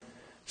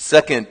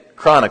Second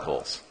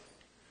Chronicles,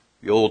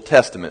 the Old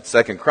Testament,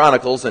 Second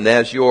Chronicles, and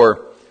as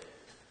you're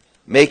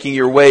making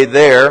your way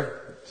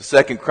there to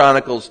Second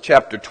Chronicles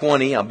chapter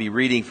 20, I'll be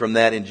reading from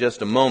that in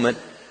just a moment.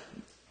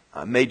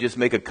 I may just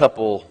make a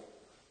couple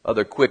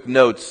other quick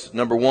notes.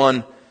 Number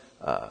one,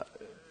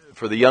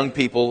 for the young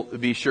people,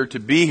 be sure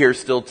to be here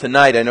still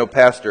tonight. I know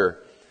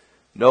Pastor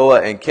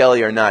Noah and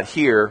Kelly are not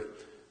here.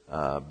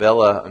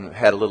 Bella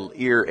had a little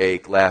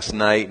earache last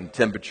night and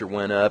temperature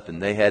went up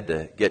and they had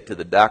to get to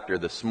the doctor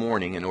this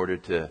morning in order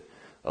to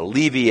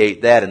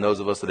alleviate that. And those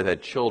of us that have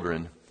had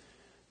children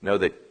know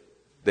that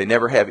they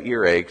never have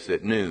earaches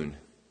at noon.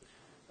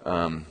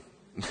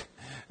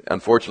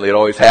 Unfortunately, it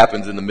always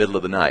happens in the middle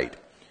of the night.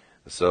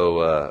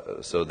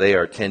 So they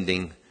are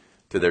tending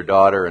to their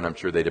daughter, and I'm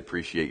sure they'd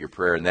appreciate your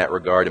prayer in that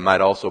regard. And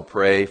might also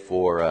pray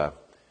for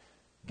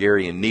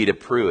Gary and Nita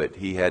Pruitt.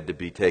 He had to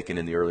be taken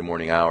in the early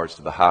morning hours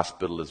to the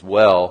hospital as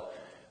well.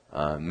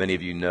 Many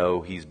of you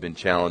know he's been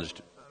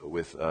challenged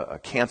with a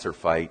cancer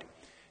fight,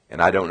 and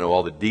I don't know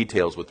all the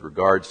details with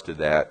regards to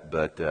that,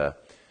 but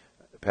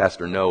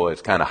Pastor Noah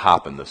is kind of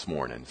hopping this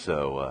morning.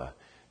 So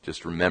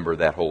just remember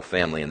that whole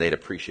family, and they'd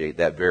appreciate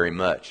that very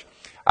much.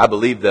 I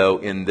believe, though,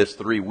 in this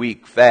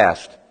 3-week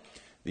fast,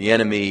 the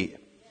enemy,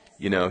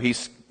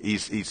 he's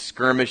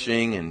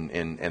skirmishing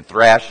and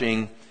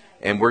thrashing,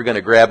 and we're going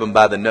to grab him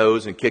by the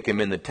nose and kick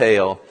him in the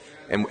tail,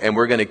 and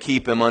we're going to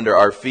keep him under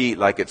our feet,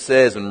 like it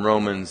says in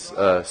Romans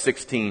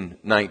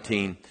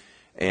 16:19,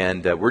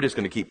 and we're just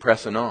going to keep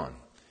pressing on.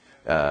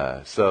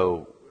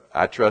 So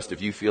I trust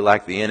if you feel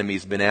like the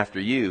enemy's been after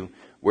you,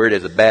 wear it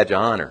as a badge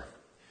of honor,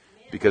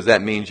 because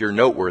that means you're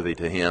noteworthy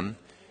to him.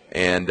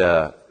 And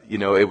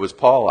it was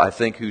Paul, I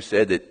think, who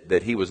said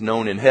that he was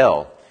known in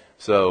hell.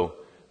 So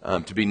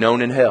to be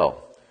known in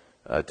hell,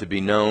 to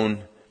be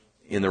known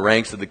in the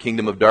ranks of the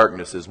kingdom of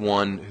darkness as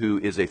one who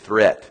is a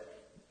threat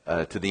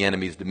to the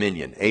enemy's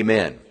dominion.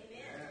 Amen.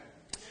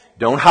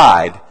 Don't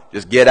hide.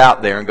 Just get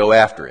out there and go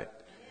after it.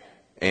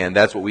 And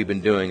that's what we've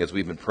been doing as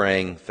we've been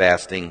praying,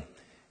 fasting,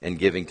 and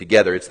giving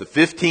together. It's the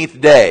 15th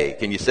day.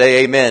 Can you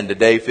say amen to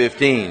day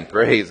 15?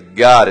 Praise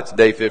God, it's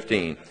day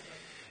 15.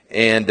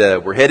 And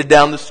we're headed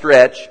down the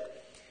stretch.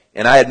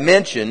 And I had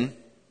mentioned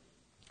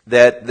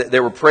that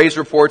there were praise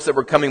reports that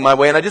were coming my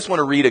way. And I just want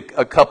to read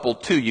a couple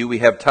to you. We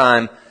have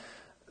time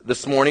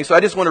this morning. So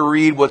I just want to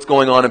read what's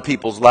going on in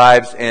people's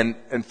lives.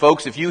 And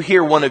folks, if you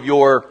hear one of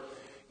your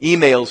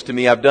emails to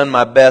me, I've done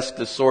my best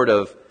to sort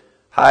of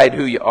hide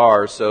who you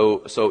are.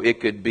 So it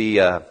could be,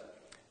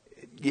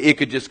 it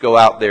could just go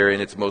out there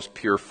in its most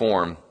pure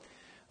form.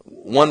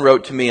 One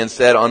wrote to me and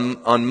said,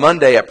 on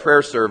Monday at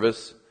prayer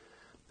service,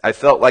 I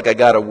felt like I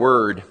got a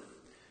word.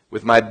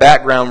 With my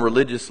background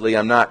religiously,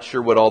 I'm not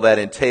sure what all that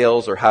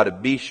entails or how to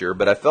be sure,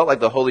 but I felt like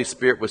the Holy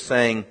Spirit was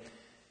saying,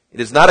 it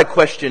is not a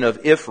question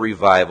of if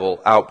revival,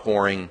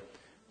 outpouring,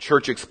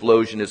 church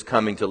explosion is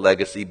coming to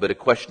Legacy, but a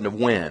question of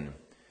when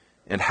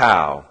and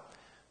how.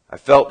 I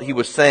felt he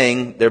was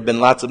saying there have been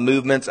lots of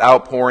movements,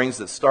 outpourings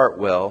that start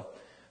well,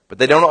 but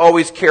they don't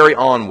always carry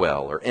on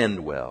well or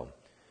end well.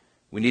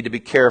 We need to be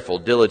careful,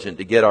 diligent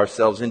to get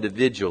ourselves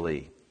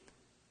individually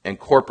and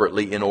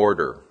corporately in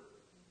order.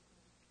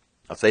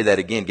 I'll say that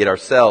again, get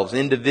ourselves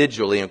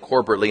individually and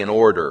corporately in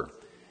order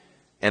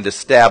and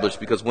established,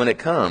 because when it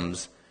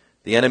comes,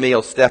 the enemy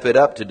will step it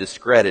up to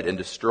discredit and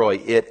destroy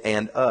it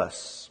and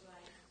us.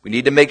 We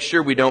need to make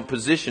sure we don't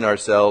position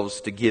ourselves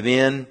to give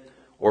in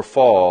or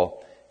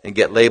fall and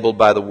get labeled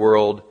by the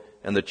world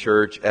and the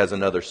church as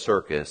another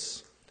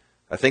circus.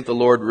 I think the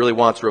Lord really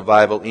wants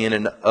revival in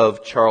and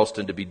of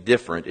Charleston to be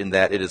different in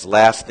that it is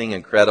lasting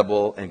and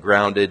credible and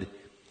grounded,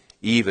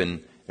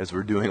 even as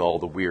we're doing all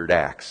the weird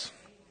acts.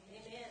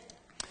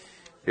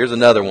 Here's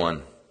another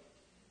one.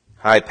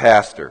 Hi,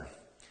 Pastor.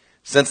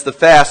 Since the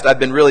fast, I've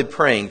been really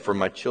praying for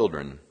my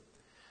children.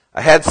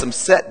 I had some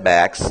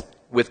setbacks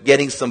with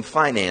getting some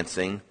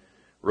financing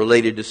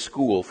related to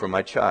school for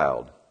my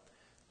child.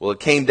 Well, it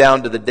came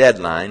down to the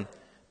deadline,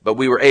 but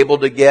we were able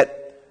to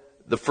get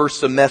the first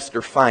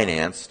semester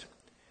financed,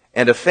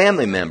 and a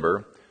family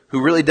member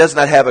who really does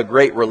not have a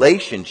great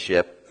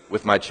relationship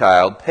with my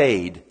child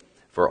paid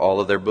for all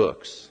of their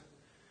books.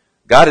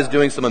 God is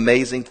doing some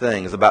amazing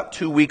things. About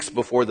 2 weeks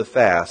before the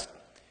fast,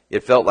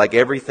 it felt like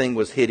everything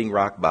was hitting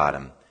rock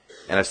bottom.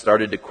 And I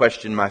started to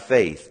question my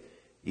faith,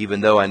 even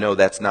though I know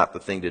that's not the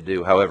thing to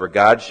do. However,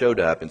 God showed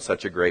up in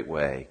such a great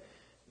way,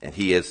 and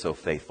He is so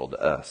faithful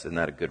to us. Isn't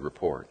that a good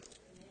report?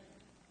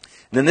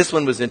 And then this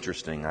one was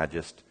interesting. I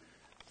just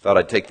thought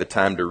I'd take the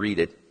time to read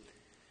it.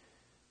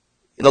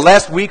 In the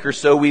last week or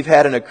so, we've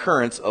had an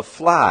occurrence of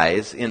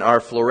flies in our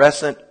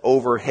fluorescent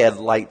overhead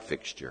light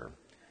fixture.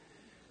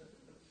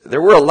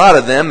 There were a lot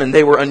of them, and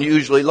they were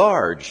unusually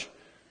large.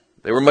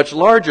 They were much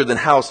larger than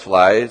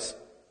houseflies,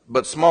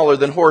 but smaller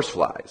than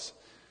horseflies.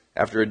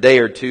 After a day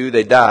or two,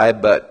 they die,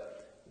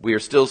 but we are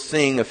still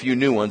seeing a few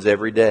new ones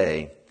every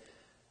day.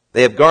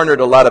 They have garnered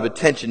a lot of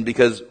attention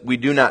because we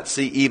do not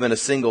see even a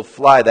single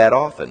fly that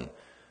often.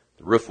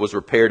 The roof was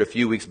repaired a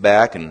few weeks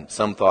back, and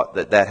some thought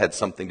that had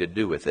something to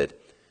do with it.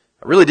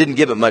 I really didn't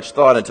give it much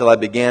thought until I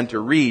began to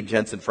read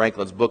Jensen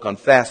Franklin's book on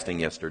fasting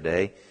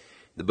yesterday.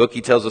 The book,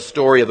 he tells a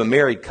story of a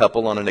married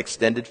couple on an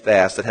extended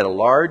fast that had a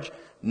large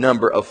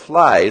number of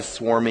flies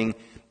swarming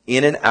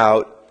in and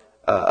out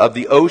of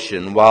the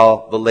ocean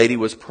while the lady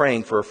was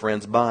praying for a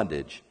friend's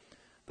bondage.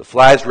 The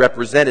flies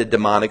represented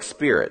demonic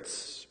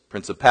spirits,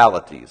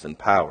 principalities, and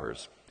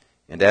powers.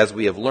 And as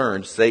we have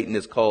learned, Satan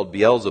is called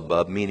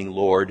Beelzebub, meaning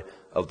Lord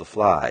of the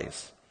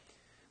Flies.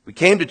 We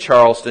came to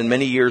Charleston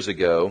many years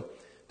ago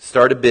to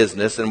start a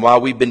business, and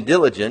while we've been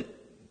diligent,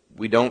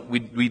 we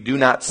do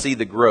not see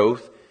the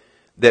growth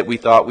that we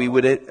thought we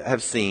would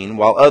have seen,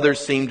 while others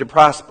seemed to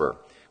prosper.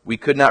 We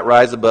could not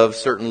rise above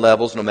certain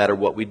levels no matter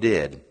what we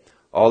did.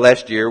 All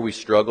last year we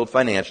struggled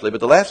financially,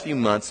 but the last few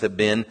months have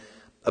been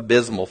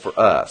abysmal for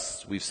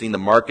us. We've seen the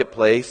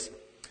marketplace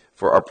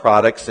for our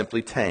products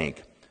simply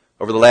tank.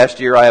 Over the last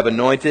year I have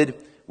anointed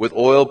with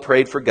oil,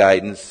 prayed for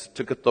guidance,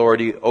 took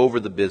authority over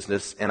the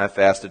business, and I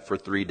fasted for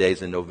 3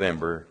 days in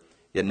November,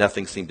 yet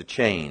nothing seemed to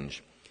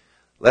change.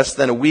 Less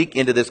than a week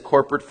into this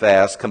corporate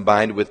fast,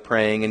 combined with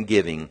praying and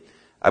giving,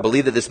 I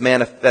believe that this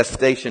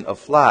manifestation of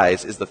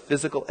flies is the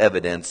physical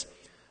evidence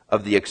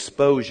of the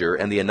exposure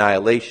and the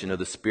annihilation of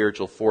the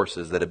spiritual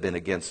forces that have been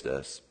against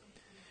us.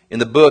 In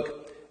the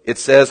book, it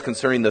says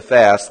concerning the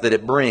fast that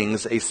it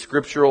brings a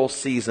scriptural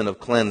season of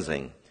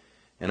cleansing.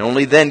 And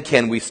only then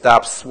can we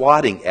stop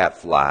swatting at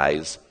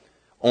flies,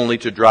 only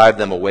to drive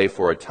them away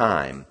for a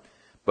time.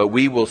 But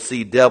we will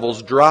see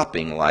devils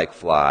dropping like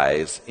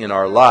flies in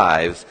our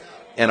lives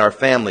and our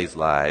families'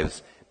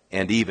 lives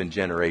and even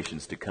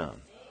generations to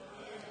come.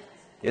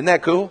 Isn't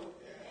that cool?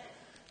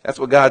 That's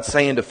what God's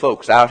saying to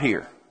folks out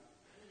here.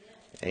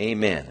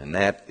 Amen. And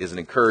that is an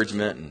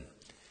encouragement,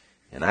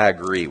 and I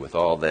agree with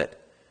all that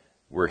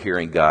we're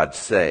hearing God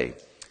say.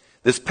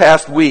 This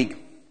past week,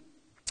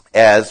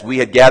 as we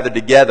had gathered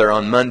together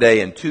on Monday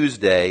and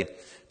Tuesday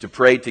to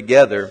pray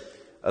together,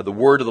 the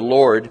word of the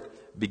Lord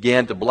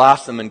began to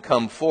blossom and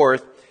come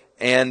forth,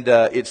 and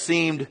it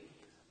seemed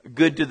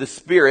good to the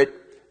Spirit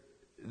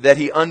that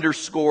He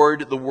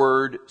underscored the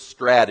word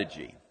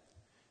strategy.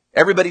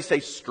 Everybody say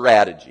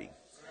strategy.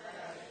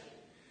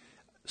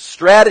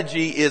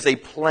 Strategy is a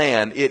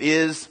plan. It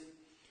is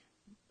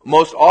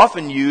most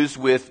often used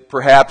with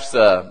perhaps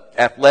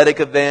athletic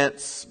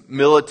events,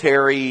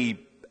 military,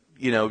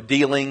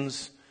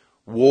 dealings,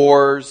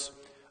 wars.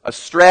 A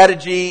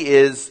strategy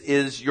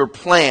is your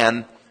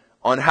plan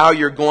on how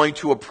you're going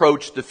to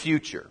approach the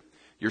future.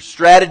 Your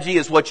strategy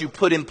is what you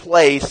put in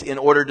place in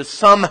order to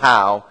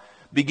somehow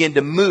begin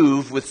to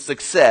move with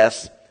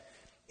success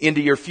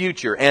into your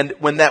future. And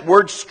when that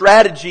word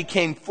strategy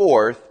came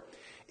forth,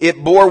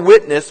 it bore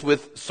witness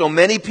with so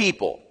many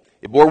people.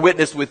 It bore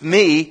witness with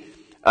me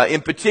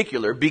in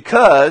particular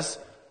because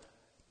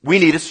we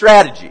need a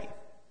strategy.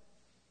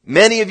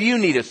 Many of you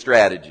need a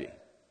strategy.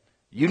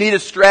 You need a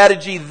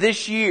strategy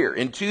this year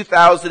in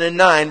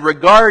 2009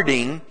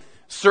 regarding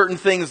certain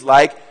things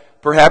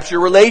like perhaps your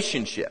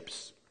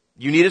relationships.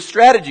 You need a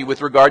strategy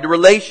with regard to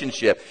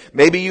relationship.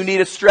 Maybe you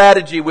need a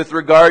strategy with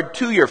regard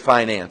to your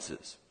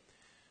finances.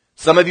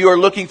 Some of you are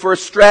looking for a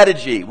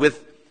strategy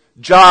with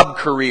job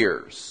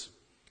careers.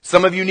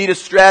 Some of you need a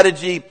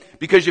strategy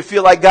because you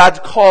feel like God's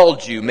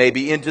called you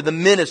maybe into the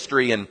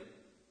ministry and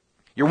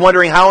you're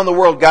wondering how in the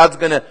world God's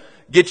going to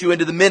get you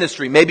into the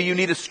ministry. Maybe you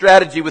need a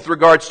strategy with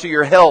regards to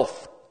your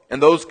health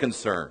and those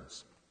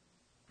concerns.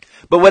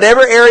 But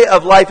whatever area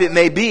of life it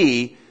may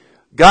be,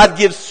 God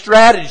gives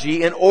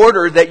strategy in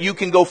order that you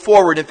can go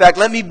forward. In fact,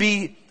 let me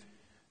be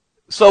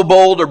so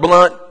bold or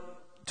blunt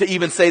to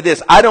even say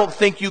this. I don't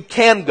think you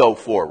can go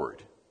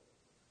forward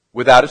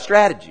without a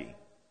strategy.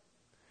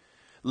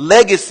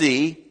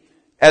 Legacy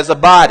as a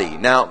body.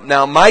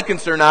 Now my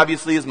concern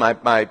obviously is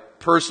my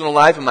personal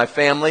life and my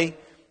family.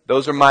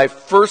 Those are my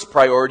first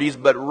priorities,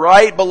 but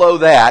right below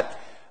that,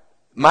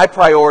 my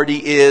priority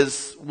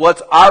is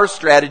what's our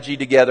strategy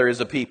together as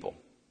a people.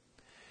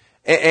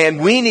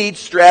 And we need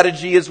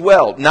strategy as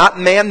well. Not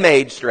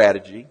man-made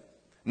strategy,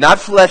 not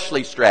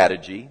fleshly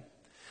strategy,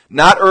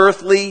 not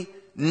earthly,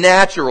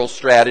 natural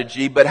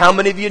strategy, but how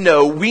many of you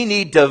know we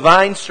need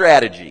divine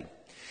strategy?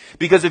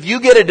 Because if you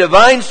get a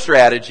divine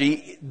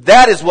strategy,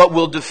 that is what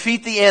will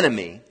defeat the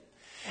enemy.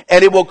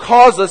 And it will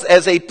cause us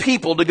as a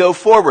people to go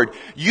forward.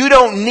 You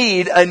don't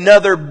need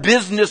another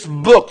business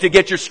book to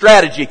get your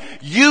strategy.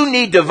 You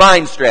need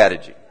divine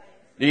strategy.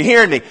 Are you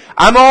hearing me?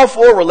 I'm all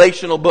for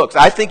relational books.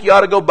 I think you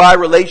ought to go buy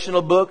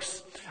relational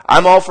books.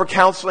 I'm all for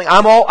counseling.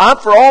 I'm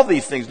for all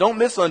these things. Don't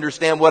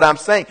misunderstand what I'm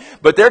saying.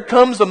 But there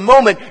comes a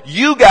moment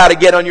you got to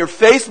get on your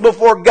face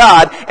before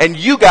God and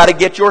you got to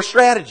get your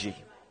strategy.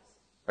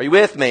 Are you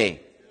with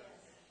me?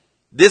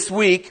 This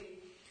week,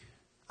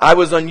 I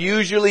was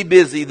unusually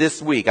busy this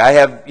week. I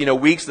have,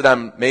 weeks that I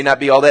may not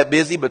be all that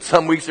busy, but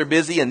some weeks are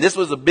busy, and this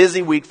was a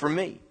busy week for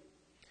me.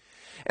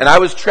 And I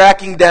was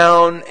tracking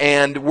down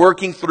and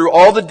working through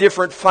all the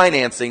different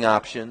financing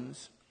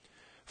options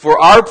for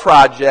our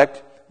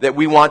project that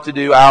we want to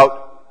do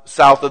out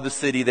south of the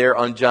city there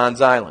on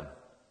Johns Island.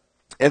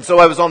 And so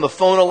I was on the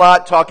phone a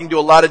lot, talking to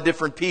a lot of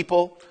different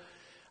people.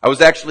 I was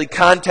actually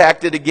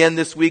contacted again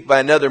this week by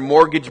another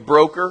mortgage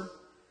broker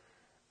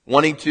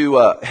wanting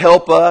to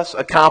help us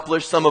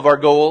accomplish some of our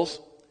goals.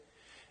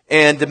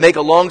 And to make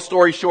a long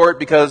story short,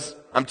 because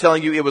I'm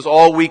telling you, it was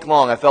all week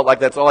long. I felt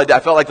like that's all I did. I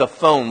felt like the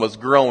phone was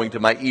growing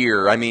to my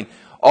ear. I mean,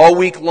 all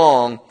week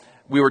long,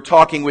 we were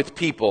talking with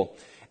people.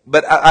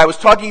 But I was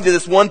talking to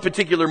this one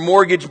particular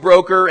mortgage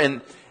broker,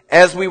 and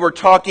as we were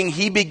talking,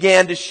 he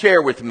began to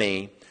share with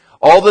me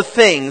all the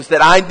things that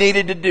I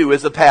needed to do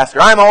as a pastor.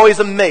 I'm always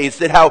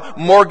amazed at how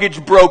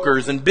mortgage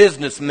brokers and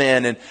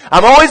businessmen, and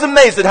I'm always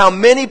amazed at how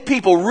many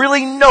people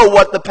really know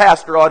what the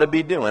pastor ought to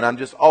be doing. I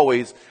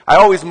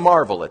always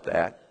marvel at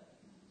that.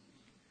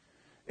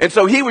 And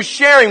so he was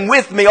sharing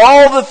with me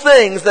all the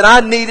things that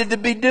I needed to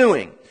be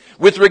doing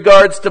with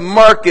regards to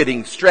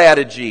marketing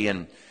strategy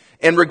and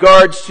in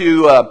regards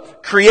to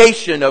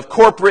creation of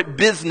corporate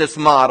business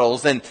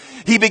models. And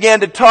he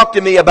began to talk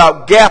to me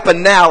about gap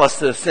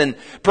analysis and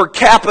per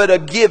capita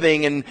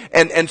giving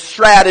and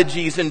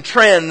strategies and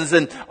trends.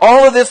 And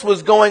all of this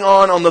was going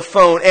on the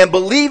phone. And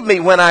believe me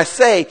when I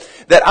say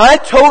that I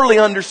totally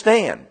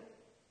understand.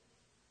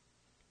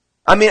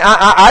 I mean,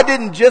 I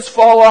didn't just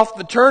fall off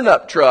the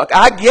turnip truck.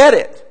 I get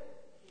it.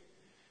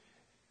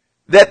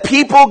 That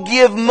people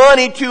give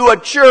money to a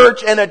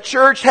church and a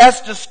church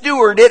has to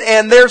steward it,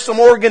 and there's some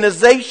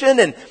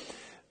organization and,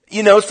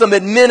 some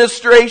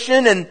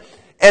administration and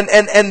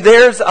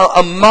there's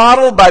a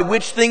model by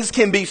which things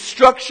can be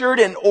structured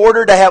in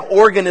order to have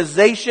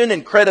organization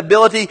and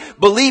credibility.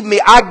 Believe me,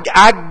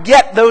 I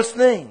get those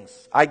things.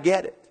 I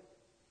get it.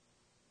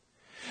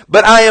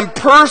 But I am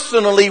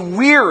personally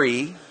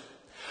weary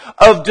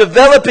of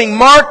developing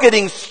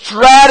marketing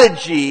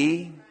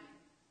strategy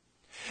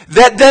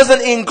that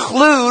doesn't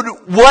include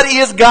what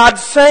is God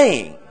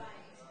saying.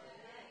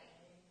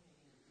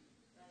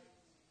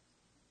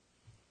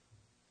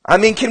 I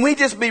mean, can we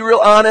just be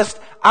real honest?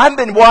 I've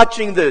been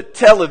watching the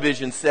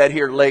television set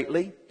here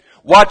lately,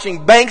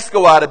 watching banks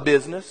go out of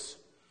business,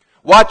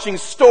 watching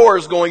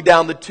stores going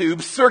down the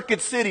tubes, Circuit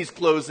City's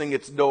closing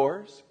its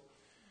doors,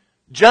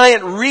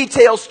 giant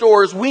retail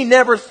stores we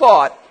never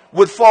thought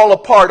would fall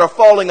apart are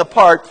falling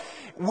apart.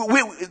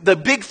 The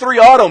big three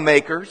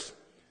automakers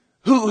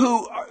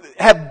who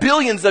have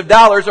billions of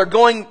dollars are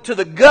going to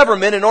the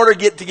government in order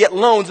to get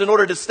loans in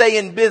order to stay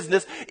in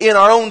business. In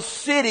our own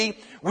city,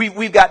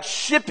 we've got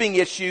shipping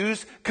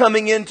issues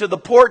coming into the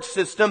port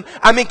system.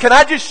 I mean, can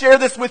I just share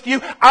this with you?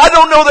 I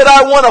don't know that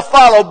I want to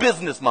follow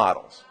business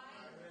models.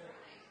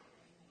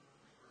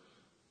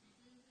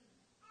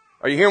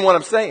 Are you hearing what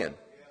I'm saying?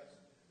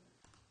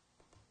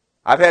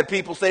 I've had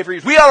people say for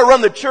years, we ought to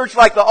run the church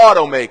like the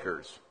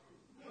automakers.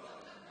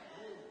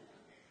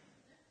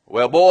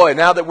 Well, boy,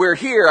 now that we're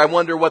here, I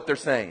wonder what they're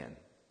saying.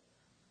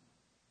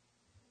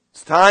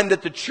 It's time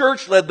that the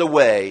church led the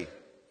way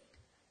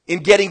in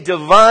getting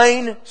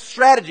divine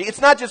strategy.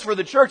 It's not just for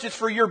the church, it's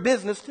for your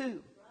business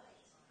too.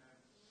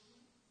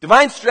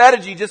 Divine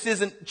strategy just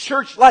isn't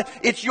church life.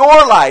 It's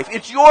your life.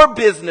 It's your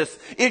business.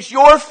 It's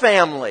your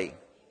family.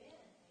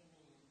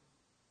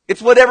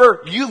 It's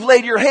whatever you've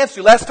laid your hands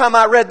to. Last time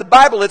I read the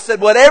Bible, it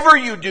said, whatever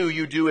you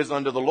do as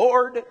unto the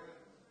Lord.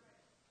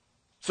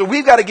 So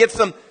we've got to get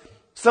some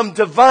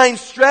divine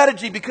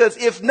strategy, because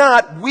if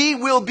not, we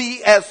will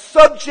be as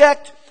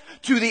subject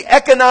to the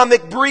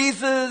economic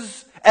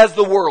breezes as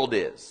the world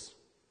is.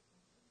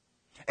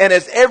 And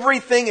as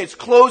everything is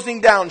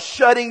closing down,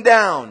 shutting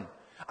down,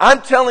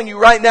 I'm telling you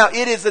right now,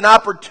 it is an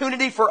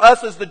opportunity for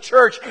us as the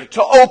church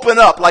to open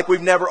up like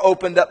we've never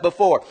opened up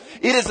before.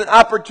 It is an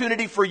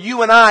opportunity for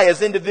you and I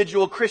as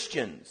individual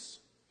Christians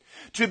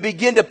to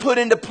begin to put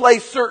into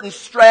place certain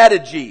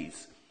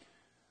strategies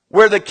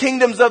where the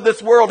kingdoms of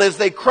this world, as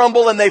they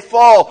crumble and they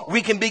fall,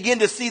 we can begin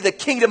to see the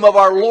kingdom of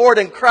our Lord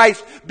and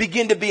Christ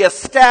begin to be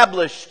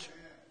established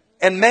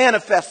and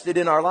manifested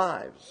in our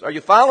lives. Are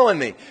you following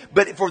me?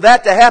 But for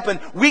that to happen,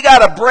 we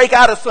got to break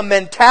out of some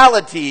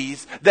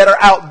mentalities that are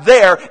out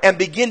there and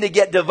begin to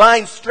get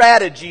divine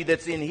strategy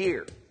that's in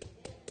here.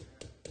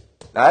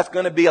 Now that's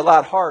going to be a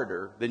lot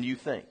harder than you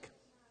think,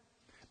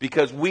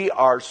 because we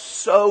are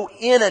so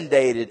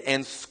inundated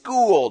and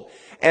schooled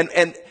and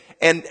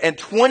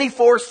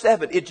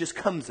 24/7, it just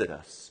comes at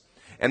us.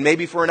 And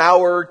maybe for an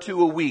hour or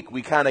two a week,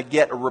 we kind of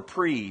get a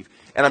reprieve.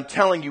 And I'm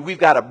telling you, we've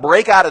got to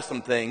break out of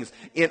some things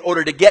in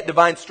order to get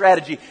divine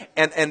strategy.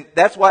 And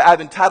that's why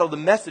I've entitled the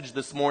message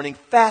this morning,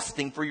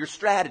 Fasting for Your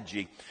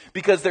Strategy.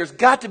 Because there's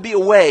got to be a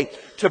way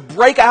to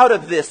break out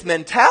of this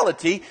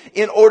mentality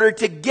in order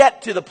to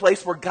get to the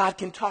place where God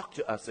can talk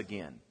to us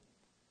again.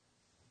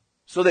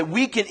 So that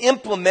we can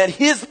implement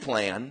His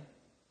plan.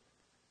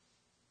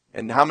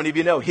 And how many of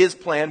you know His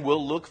plan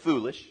will look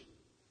foolish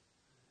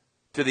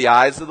to the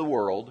eyes of the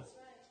world?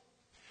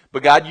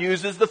 But God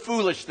uses the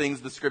foolish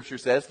things, the Scripture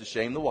says, to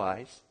shame the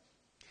wise.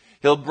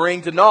 He'll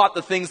bring to naught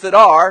the things that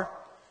are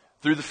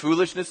through the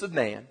foolishness of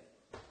man.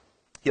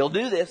 He'll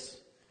do this.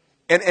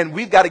 And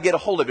we've got to get a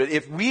hold of it.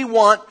 If we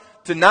want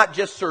to not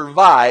just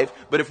survive,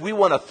 but if we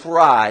want to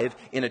thrive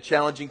in a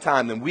challenging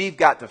time, then we've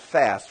got to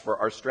fast for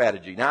our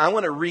strategy. Now, I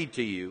want to read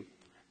to you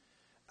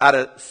out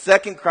of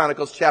 2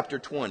 Chronicles chapter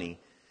 20.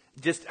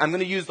 I'm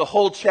going to use the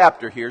whole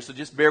chapter here, so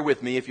just bear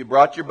with me. If you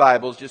brought your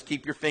Bibles, just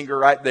keep your finger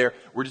right there.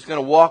 We're just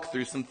going to walk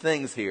through some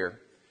things here.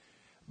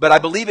 But I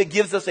believe it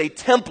gives us a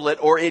template,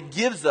 or it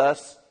gives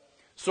us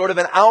sort of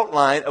an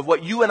outline of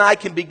what you and I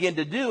can begin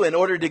to do in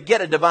order to get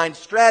a divine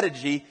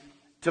strategy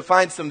to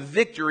find some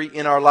victory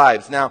in our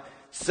lives. Now,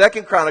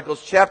 2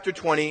 Chronicles chapter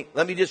 20,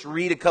 let me just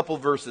read a couple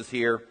verses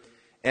here,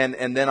 and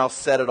then I'll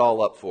set it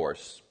all up for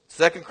us.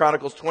 2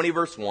 Chronicles 20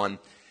 verse 1,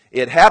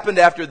 it happened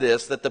after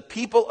this that the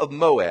people of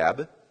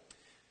Moab,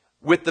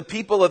 with the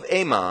people of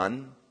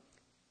Ammon,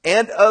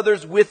 and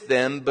others with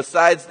them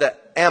besides the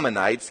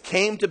Ammonites,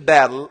 came to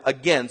battle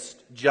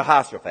against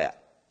Jehoshaphat.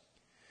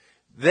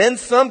 Then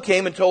some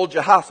came and told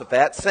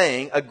Jehoshaphat,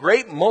 saying, a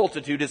great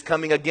multitude is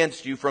coming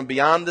against you from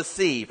beyond the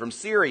sea, from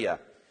Syria,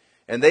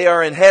 and they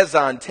are in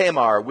Hazon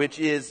Tamar, which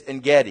is En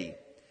Gedi.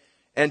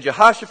 And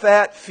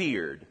Jehoshaphat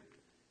feared,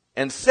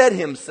 and set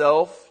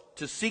himself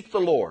to seek the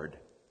Lord,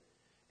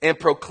 and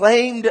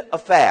proclaimed a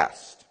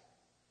fast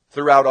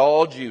throughout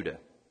all Judah.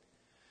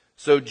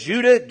 So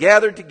Judah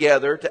gathered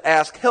together to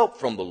ask help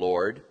from the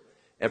Lord,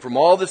 and from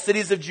all the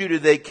cities of Judah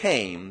they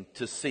came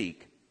to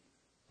seek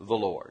the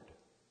Lord.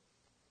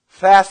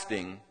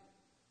 Fasting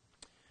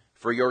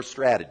for your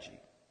strategy.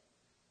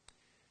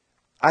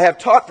 I have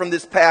taught from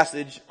this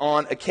passage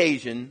on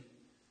occasion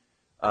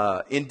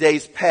in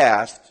days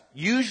past,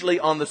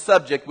 usually on the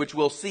subject, which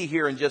we'll see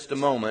here in just a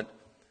moment,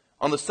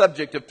 on the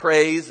subject of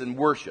praise and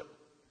worship.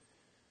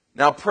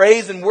 Now,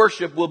 praise and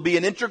worship will be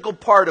an integral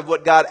part of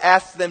what God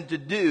asks them to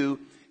do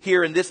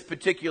here in this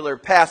particular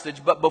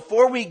passage. But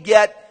before we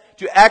get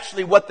to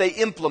actually what they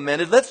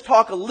implemented, let's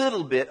talk a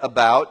little bit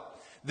about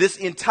this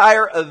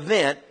entire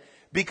event,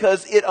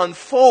 because it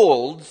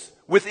unfolds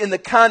within the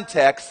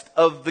context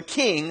of the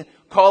king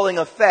calling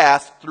a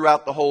fast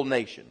throughout the whole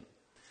nation.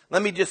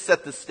 Let me just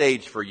set the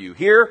stage for you.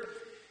 Here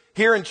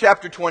in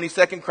chapter 20,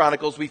 2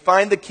 Chronicles, we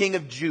find the king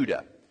of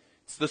Judah.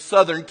 It's the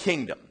southern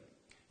kingdom.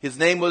 His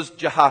name was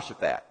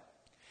Jehoshaphat.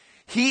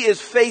 He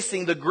is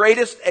facing the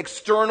greatest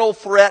external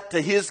threat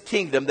to his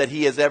kingdom that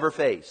he has ever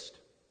faced.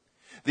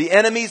 The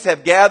enemies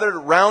have gathered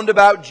round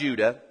about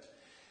Judah.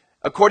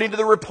 According to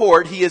the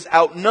report, he is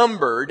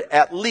outnumbered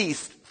at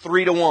least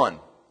 3-1.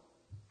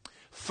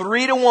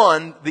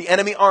 3-1, the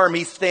enemy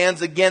army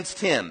stands against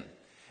him.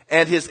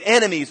 And his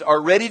enemies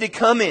are ready to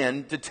come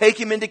in to take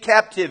him into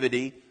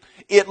captivity.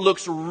 It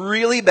looks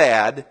really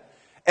bad.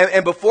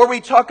 And before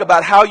we talk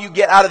about how you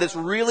get out of this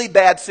really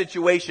bad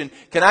situation,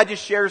 can I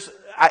just share,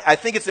 I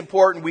think it's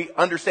important we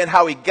understand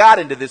how he got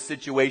into this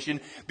situation,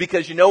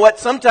 because you know what?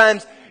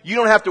 Sometimes you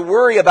don't have to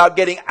worry about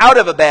getting out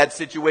of a bad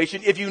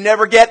situation if you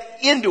never get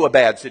into a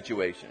bad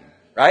situation,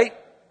 right?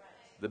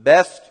 The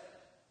best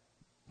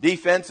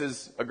defense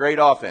is a great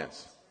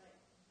offense.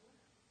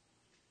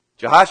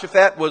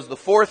 Jehoshaphat was the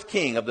fourth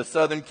king of the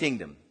southern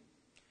kingdom.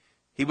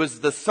 He was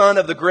the son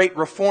of the great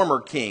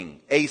reformer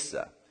king,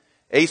 Asa.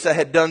 Asa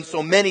had done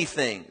so many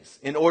things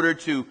in order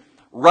to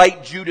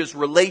right Judah's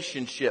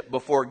relationship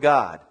before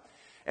God.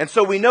 And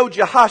so we know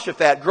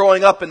Jehoshaphat,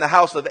 growing up in the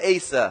house of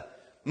Asa,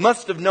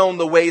 must have known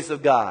the ways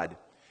of God.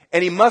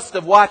 And he must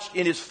have watched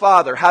in his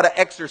father how to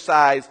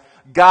exercise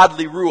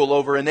godly rule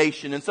over a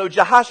nation. And so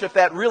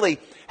Jehoshaphat really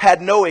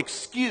had no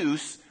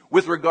excuse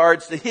with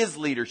regards to his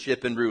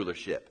leadership and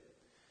rulership.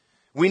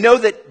 We know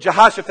that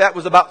Jehoshaphat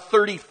was about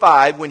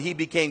 35 when he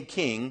became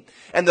king.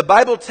 And the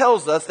Bible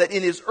tells us that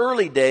in his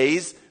early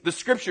days, the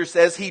scripture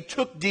says he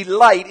took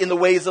delight in the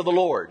ways of the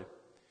Lord.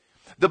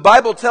 The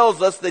Bible tells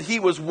us that he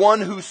was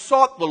one who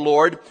sought the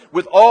Lord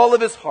with all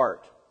of his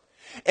heart.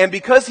 And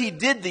because he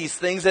did these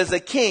things as a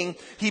king,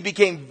 he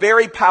became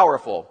very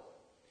powerful.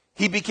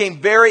 He became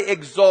very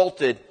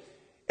exalted.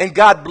 And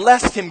God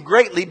blessed him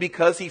greatly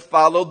because he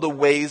followed the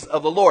ways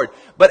of the Lord.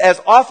 But as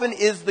often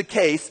is the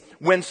case,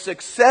 when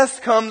success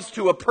comes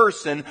to a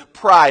person,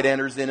 pride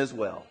enters in as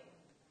well.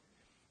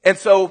 And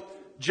so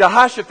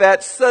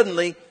Jehoshaphat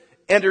suddenly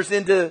enters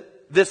into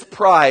this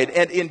pride.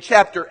 And in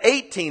chapter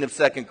 18 of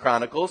 2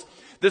 Chronicles,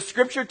 the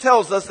scripture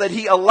tells us that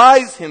he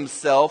allies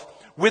himself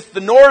with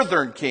the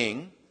northern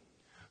king,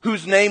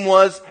 whose name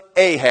was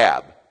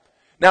Ahab.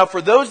 Now,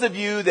 for those of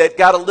you that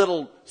got a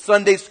little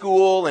Sunday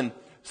school and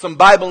some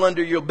Bible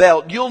under your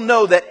belt, you'll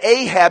know that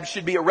Ahab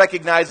should be a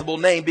recognizable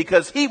name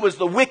because he was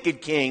the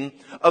wicked king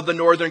of the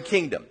northern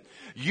kingdom.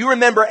 You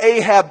remember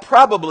Ahab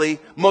probably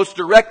most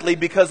directly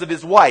because of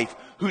his wife,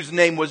 whose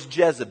name was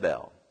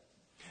Jezebel.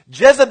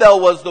 Jezebel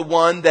was the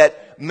one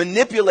that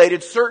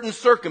manipulated certain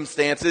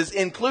circumstances,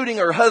 including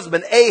her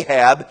husband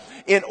Ahab,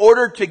 in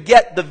order to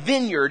get the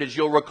vineyard, as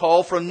you'll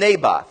recall, from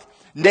Naboth.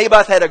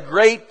 Naboth had a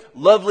great,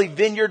 lovely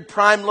vineyard,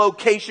 prime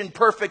location,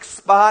 perfect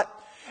spot.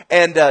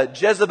 And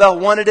Jezebel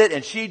wanted it,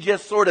 and she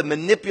just sort of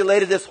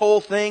manipulated this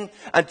whole thing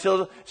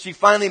until she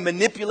finally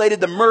manipulated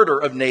the murder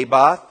of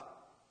Naboth.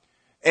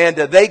 And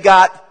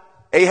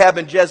Ahab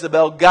and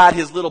Jezebel got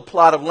his little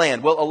plot of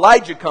land. Well,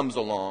 Elijah comes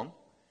along,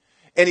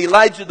 and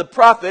Elijah the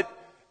prophet,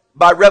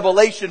 by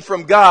revelation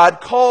from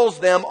God, calls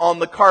them on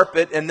the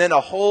carpet, and then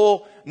a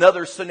whole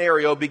another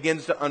scenario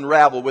begins to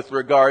unravel with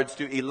regards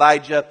to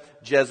Elijah,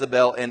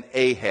 Jezebel, and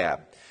Ahab.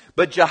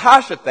 But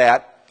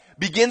Jehoshaphat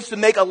begins to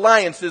make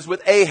alliances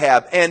with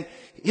Ahab. And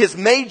his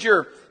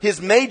major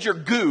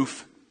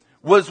goof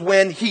was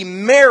when he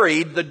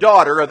married the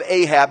daughter of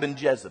Ahab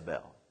and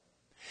Jezebel.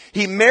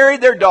 He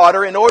married their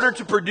daughter in order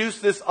to produce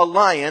this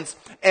alliance,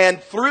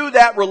 and through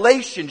that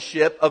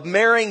relationship of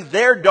marrying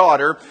their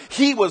daughter,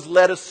 he was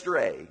led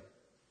astray.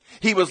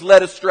 He was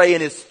led astray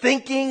in his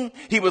thinking.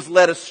 He was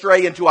led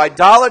astray into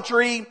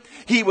idolatry.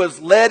 He was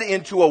led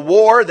into a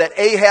war that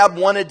Ahab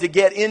wanted to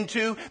get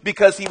into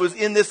because he was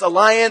in this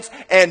alliance,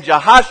 and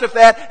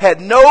Jehoshaphat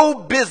had no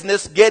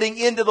business getting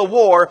into the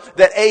war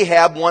that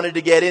Ahab wanted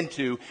to get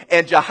into.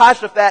 And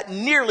Jehoshaphat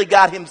nearly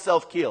got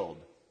himself killed,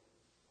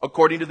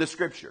 according to the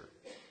scripture,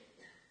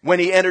 when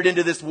he entered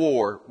into this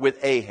war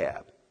with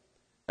Ahab.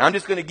 Now, I'm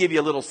just going to give you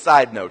a little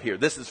side note here.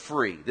 This is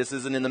free. This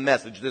isn't in the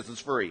message. This is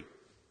free.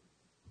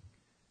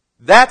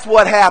 That's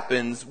what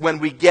happens when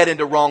we get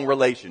into wrong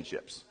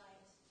relationships.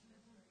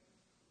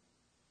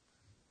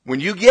 When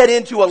you get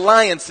into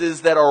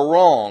alliances that are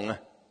wrong,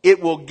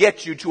 it will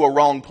get you to a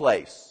wrong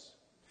place.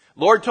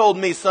 Lord told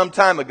me some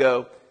time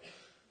ago,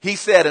 He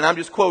said, and I'm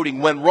just quoting,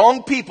 when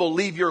wrong people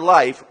leave your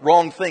life,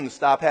 wrong things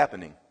stop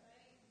happening.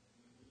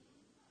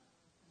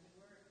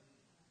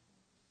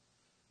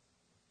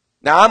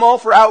 Now, I'm all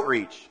for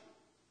outreach.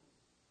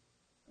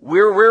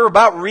 We're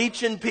about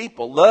reaching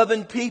people,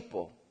 loving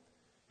people,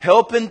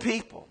 helping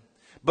people.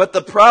 But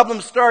the problem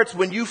starts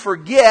when you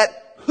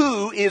forget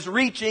who is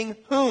reaching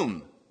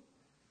whom.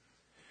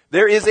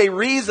 There is a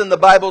reason the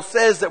Bible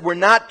says that we're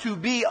not to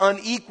be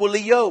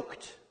unequally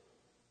yoked.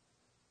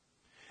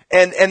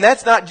 And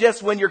that's not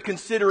just when you're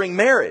considering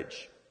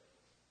marriage.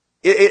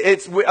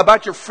 It's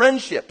about your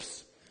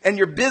friendships and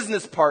your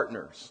business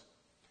partners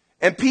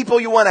and people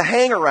you want to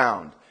hang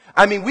around.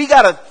 I mean, we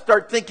got to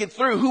start thinking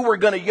through who we're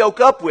going to yoke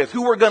up with,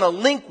 who we're going to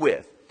link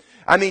with.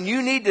 I mean,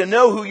 you need to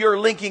know who you're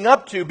linking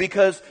up to,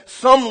 because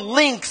some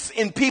links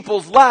in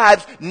people's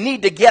lives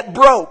need to get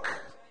broke.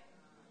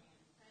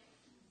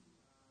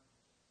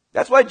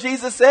 That's why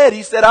Jesus said,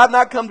 He said, I've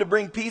not come to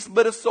bring peace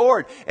but a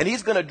sword. And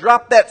He's going to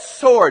drop that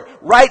sword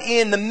right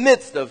in the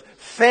midst of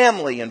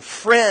family and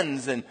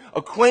friends and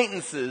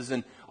acquaintances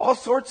and all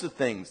sorts of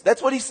things.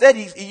 That's what He said.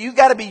 You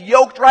got to be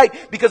yoked right,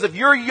 because if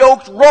you're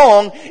yoked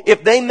wrong,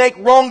 if they make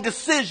wrong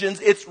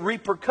decisions, its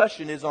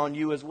repercussion is on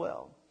you as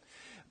well.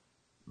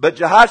 But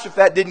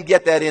Jehoshaphat didn't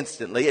get that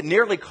instantly. It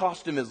nearly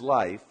cost him his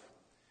life.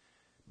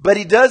 But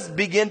he does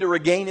begin to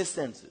regain his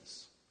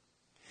senses.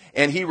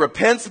 And he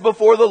repents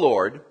before the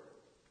Lord.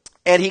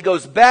 And he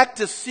goes back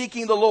to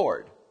seeking the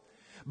Lord.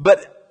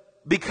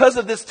 But because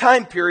of this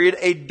time period,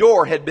 a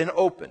door had been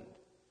opened.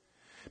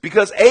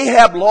 Because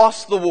Ahab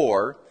lost the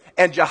war,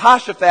 and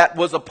Jehoshaphat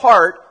was a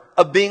part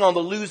of being on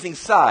the losing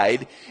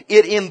side,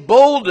 it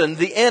emboldened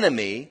the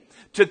enemy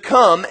to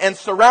come and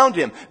surround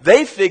him.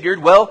 They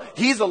figured, well,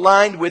 he's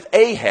aligned with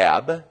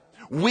Ahab.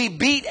 We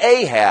beat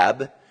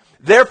Ahab.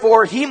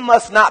 Therefore, he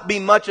must not be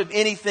much of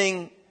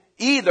anything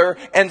either.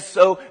 And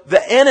so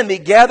the enemy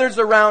gathers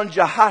around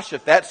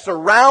Jehoshaphat,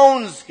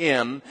 surrounds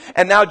him.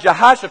 And now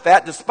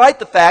Jehoshaphat, despite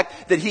the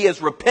fact that he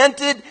has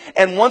repented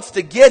and wants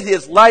to get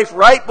his life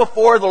right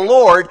before the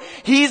Lord,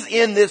 he's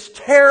in this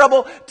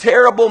terrible,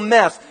 terrible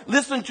mess.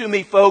 Listen to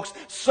me, folks.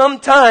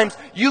 Sometimes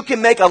you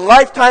can make a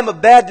lifetime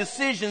of bad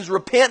decisions,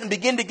 repent, and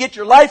begin to get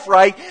your life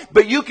right,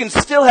 but you can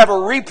still have a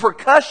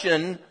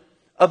repercussion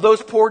of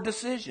those poor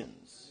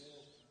decisions.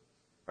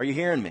 Are you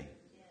hearing me?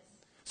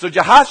 So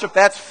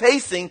Jehoshaphat's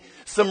facing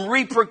some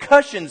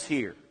repercussions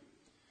here.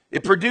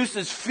 It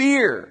produces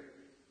fear.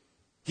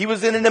 He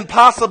was in an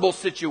impossible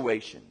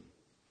situation.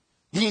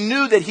 He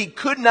knew that he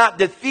could not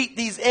defeat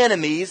these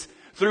enemies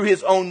through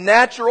his own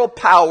natural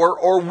power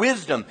or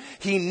wisdom.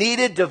 He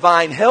needed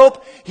divine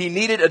help. He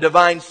needed a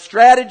divine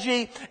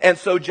strategy. And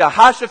so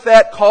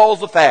Jehoshaphat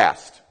calls a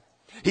fast.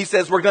 He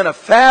says, we're going to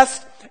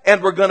fast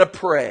and we're going to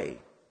pray.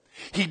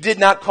 He did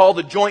not call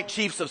the Joint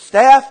Chiefs of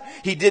Staff.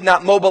 He did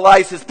not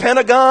mobilize his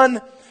Pentagon.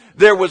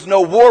 There was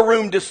no war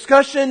room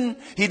discussion.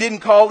 He didn't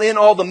call in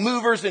all the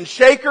movers and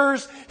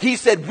shakers. He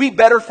said, we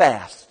better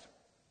fast.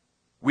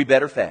 We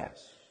better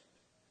fast.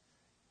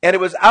 And it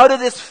was out of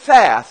this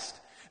fast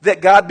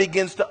that God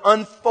begins to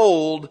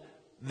unfold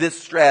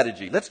this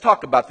strategy. Let's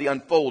talk about the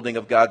unfolding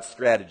of God's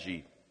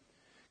strategy.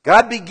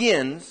 God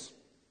begins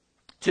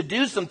to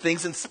do some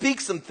things and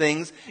speak some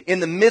things in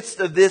the midst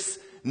of this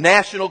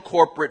national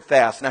corporate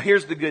fast. Now,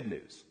 here's the good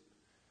news.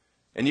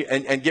 And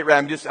get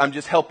ready. I'm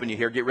just helping you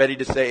here. Get ready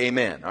to say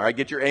amen. All right,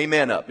 get your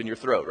amen up in your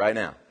throat right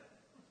now.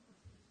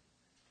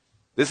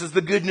 This is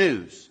the good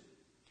news.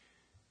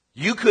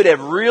 You could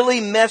have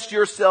really messed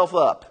yourself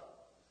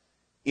up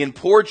in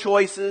poor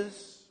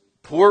choices,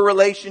 poor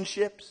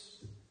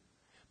relationships,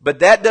 but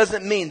that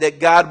doesn't mean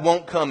that God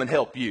won't come and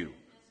help you.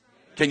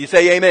 Can you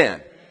say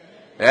amen?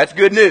 That's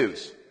good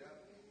news.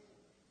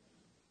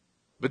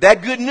 But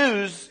that good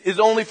news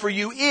is only for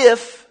you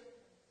if,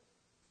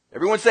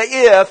 everyone say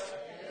if.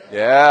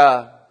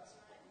 Yeah.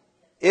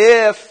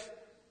 If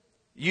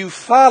you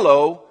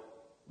follow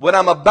what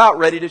I'm about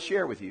ready to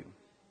share with you.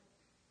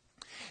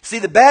 See,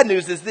 the bad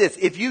news is this.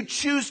 If you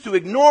choose to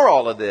ignore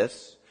all of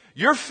this,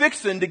 You're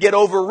fixing to get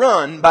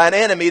overrun by an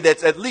enemy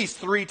that's at least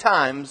 3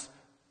 times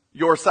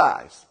your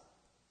size.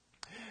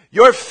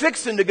 You're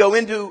fixing to go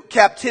into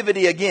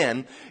captivity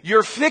again.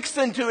 You're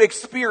fixing to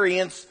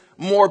experience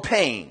more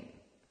pain.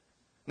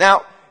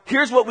 Now,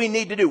 here's what we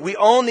need to do. We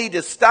all need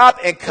to stop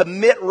and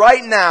commit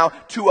right now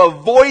to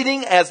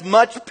avoiding as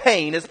much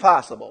pain as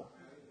possible.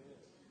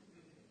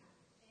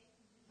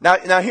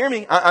 Now hear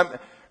me.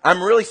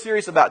 I'm really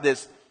serious about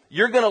this.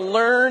 You're going to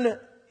learn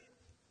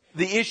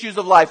the issues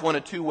of life one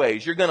of 2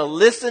 ways. You're going to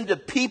listen to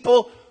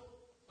people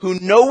who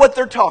know what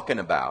they're talking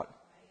about,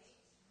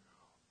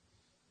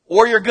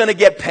 or you're going to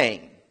get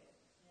pain.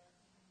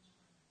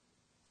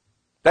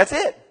 That's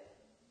it.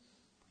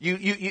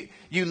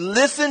 You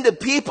listen to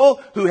people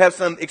who have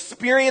some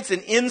experience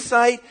and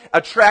insight,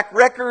 a track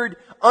record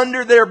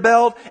under their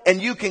belt,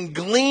 and you can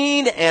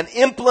glean and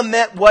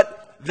implement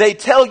what they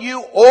tell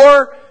you,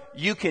 or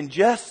you can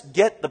just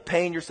get the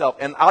pain yourself.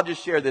 And I'll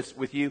just share this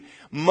with you.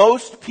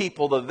 Most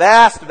people, the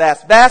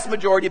vast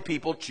majority of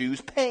people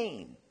choose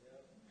pain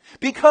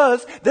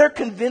because they're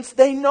convinced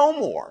they know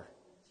more.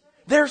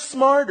 They're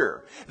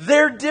smarter.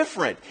 They're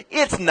different.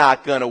 It's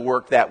not going to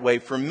work that way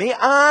for me.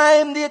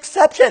 I'm the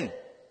exception.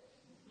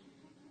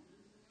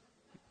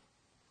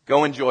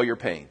 Go enjoy your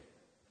pain.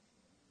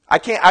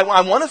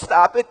 I want to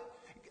stop it.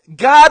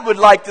 God would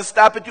like to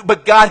stop it too,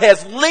 but God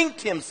has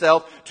linked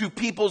himself to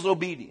people's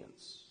obedience.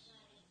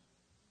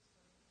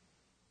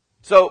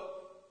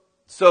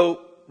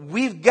 So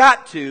we've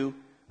got to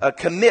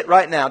commit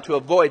right now to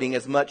avoiding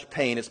as much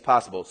pain as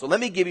possible. So let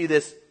me give you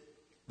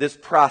this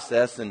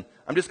process, and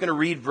I'm just going to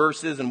read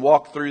verses and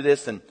walk through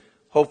this, and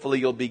hopefully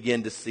you'll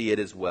begin to see it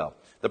as well.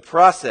 The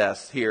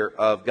process here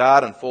of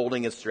God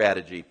unfolding his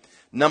strategy.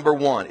 Number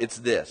 1, it's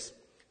this.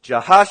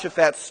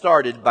 Jehoshaphat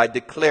started by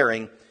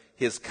declaring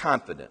his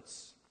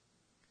confidence.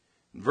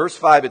 In verse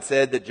 5 it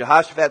said that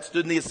Jehoshaphat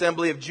stood in the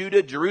assembly of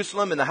Judah,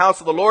 Jerusalem, in the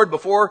house of the Lord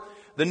before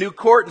the new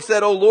court and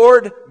said, O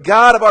Lord,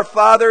 God of our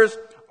fathers,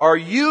 are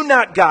you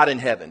not God in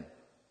heaven?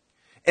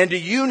 And do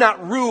you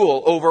not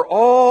rule over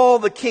all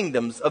the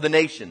kingdoms of the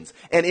nations?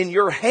 And in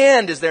your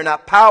hand is there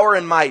not power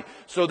and might,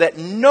 so that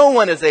no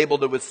one is able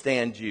to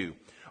withstand you?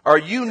 Are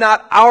you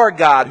not our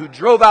God who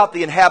drove out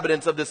the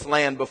inhabitants of this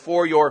land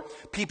before your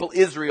people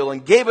Israel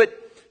and gave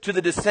it to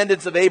the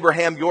descendants of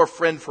Abraham, your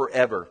friend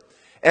forever?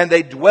 And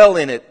they dwell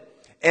in it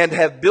and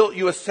have built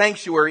you a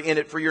sanctuary in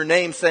it for your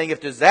name, saying,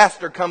 if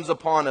disaster comes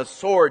upon us,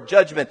 sword,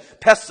 judgment,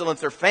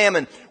 pestilence, or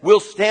famine, we'll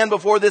stand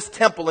before this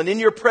temple and in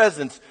your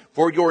presence,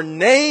 for your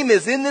name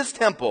is in this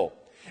temple,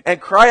 and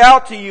cry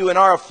out to you in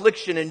our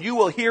affliction, and you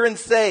will hear and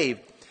save.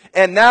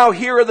 And now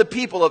here are the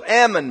people of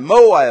Ammon,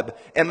 Moab,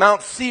 and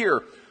Mount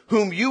Seir,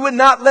 whom you would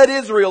not let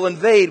Israel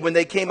invade when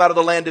they came out of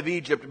the land of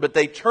Egypt, but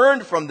they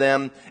turned from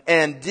them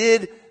and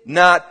did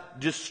not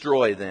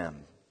destroy them.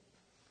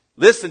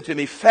 Listen to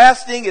me.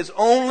 Fasting is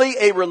only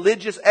a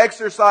religious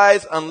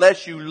exercise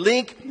unless you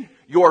link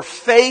your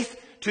faith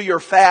to your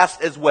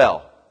fast as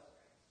well.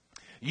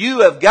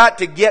 You have got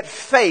to get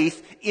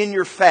faith in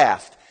your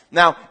fast.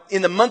 Now,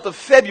 in the month of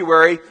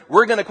February,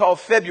 we're going to call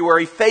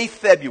February Faith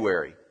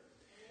February,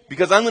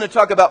 because I'm going to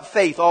talk about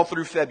faith all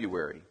through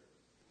February.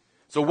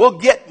 So we'll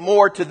get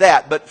more to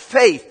that. But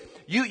faith,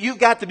 you've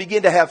got to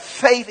begin to have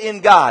faith in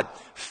God,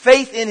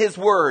 faith in his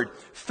word,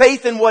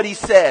 faith in what he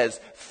says,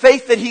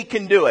 faith that he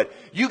can do it.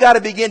 You got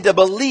to begin to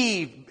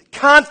believe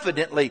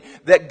confidently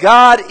that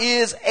God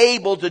is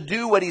able to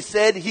do what he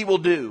said he will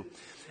do.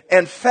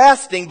 And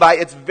fasting, by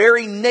its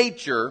very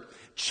nature,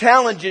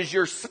 challenges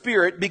your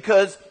spirit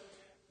because,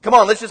 come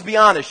on, let's just be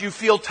honest, you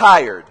feel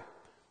tired.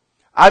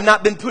 I've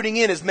not been putting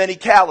in as many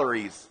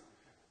calories.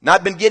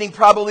 Not been getting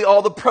probably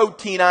all the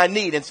protein I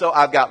need. And so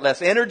I've got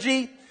less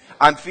energy.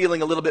 I'm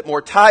feeling a little bit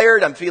more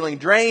tired. I'm feeling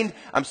drained.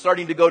 I'm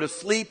starting to go to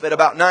sleep at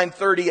about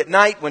 9:30 at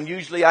night when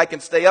usually I can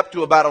stay up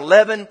to about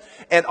 11.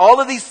 And all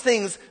of these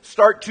things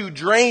start to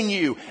drain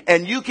you.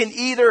 And you can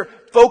either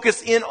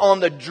focus in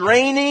on the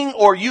draining,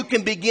 or you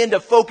can begin to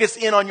focus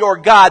in on your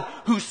God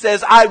who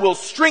says, I will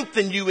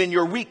strengthen you in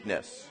your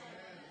weakness.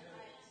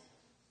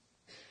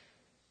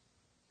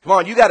 Come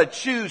on, you got to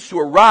choose to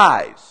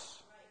arise.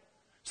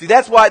 See,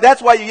 that's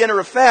why you enter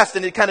a fast,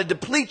 and it kind of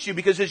depletes you,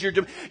 because as you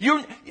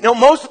know,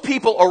 most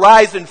people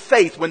arise in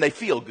faith when they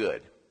feel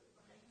good.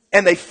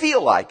 And they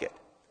feel like it.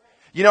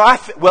 You know, I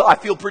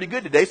feel pretty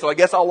good today, so I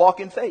guess I'll walk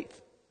in faith.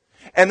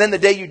 And then the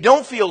day you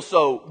don't feel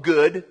so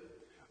good,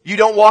 you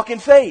don't walk in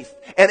faith.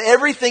 And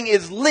everything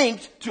is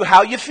linked to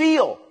how you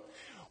feel.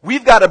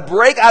 We've got to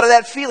break out of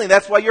that feeling.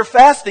 That's why you're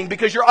fasting,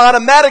 because you're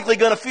automatically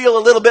going to feel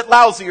a little bit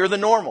lousier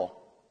than normal.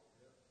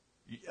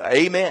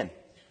 Amen.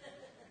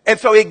 And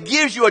so it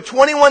gives you a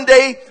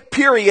 21-day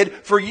period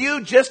for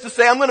you just to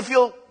say, I'm going to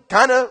feel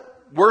kind of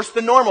worse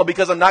than normal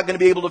because I'm not going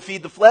to be able to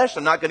feed the flesh.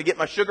 I'm not going to get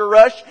my sugar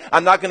rush.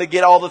 I'm not going to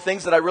get all the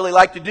things that I really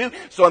like to do.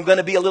 So I'm going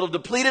to be a little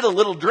depleted, a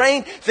little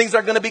drained. Things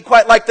aren't going to be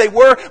quite like they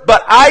were.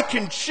 But I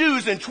can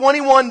choose in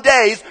 21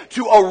 days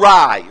to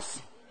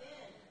arise.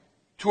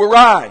 To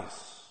arise.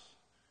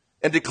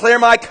 And declare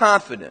my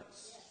confidence.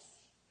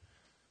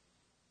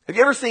 Have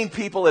you ever seen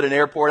people at an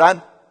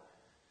airport?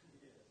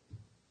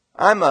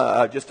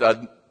 I'm just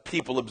a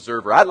people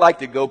observer. I like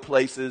to go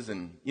places,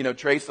 and,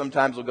 Trace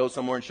sometimes will go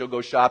somewhere and she'll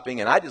go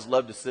shopping, and I just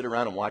love to sit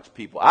around and watch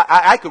people.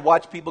 I could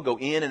watch people go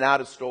in and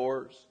out of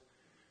stores.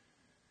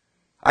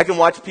 I can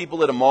watch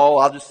people at a mall.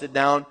 I'll just sit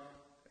down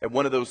at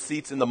one of those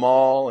seats in the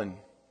mall, and,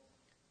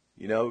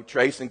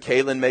 Trace and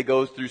Kaylin may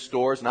go through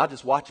stores, and I'll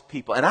just watch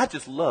people, and I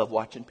just love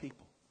watching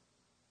people.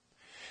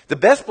 The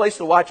best place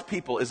to watch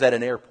people is at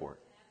an airport.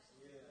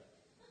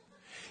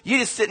 You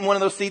just sit in one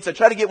of those seats. I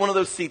try to get one of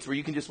those seats where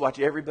you can just watch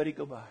everybody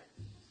go by.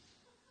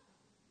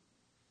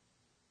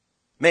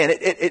 Man,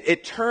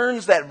 it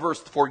turns that verse,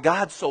 for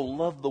God so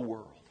loved the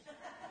world.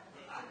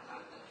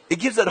 It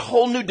gives it a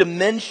whole new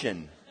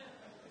dimension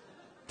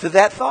to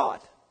that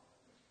thought.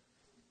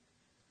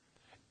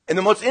 And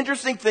the most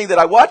interesting thing that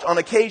I watch on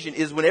occasion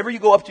is whenever you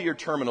go up to your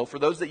terminal, for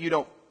those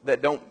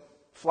that don't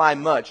fly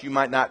much, you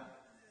might not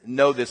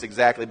know this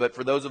exactly, but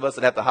for those of us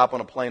that have to hop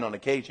on a plane on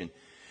occasion,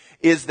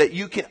 is that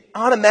you can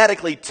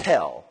automatically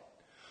tell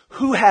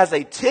who has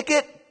a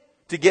ticket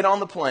to get on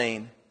the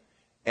plane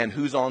and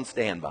who's on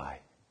standby.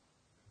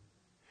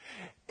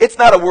 It's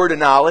not a word of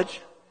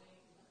knowledge,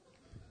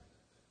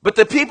 but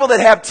the people that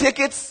have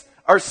tickets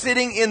are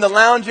sitting in the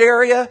lounge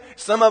area.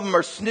 Some of them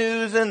are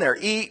snoozing, they're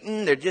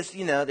eating, they're just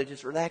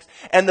relaxed.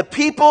 And the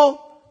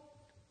people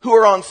who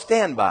are on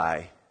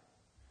standby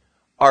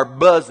are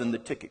buzzing the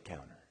ticket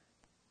counter.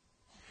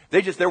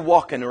 They're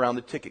walking around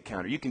the ticket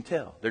counter. You can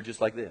tell. They're just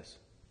like this.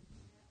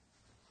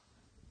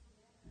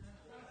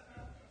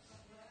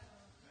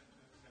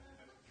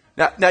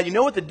 Now, you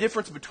know what the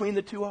difference between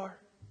the two are?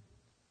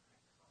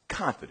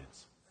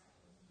 Confidence.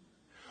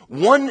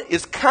 One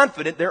is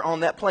confident they're on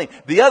that plane.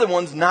 The other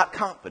one's not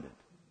confident.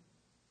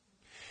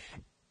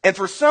 And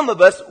for some of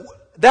us,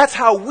 that's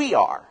how we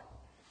are.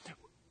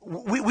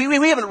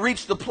 We haven't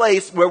reached the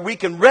place where we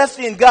can rest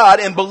in God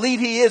and believe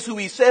He is who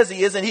He says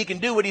He is and He can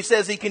do what He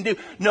says He can do.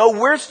 No,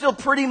 we're still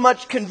pretty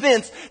much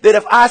convinced that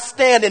if I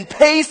stand and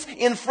pace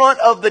in front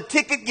of the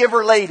ticket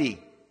giver lady,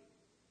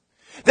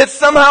 that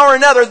somehow or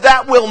another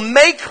that will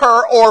make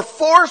her or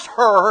force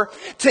her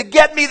to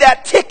get me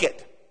that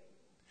ticket.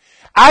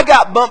 I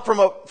got bumped from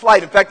a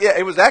flight. In fact,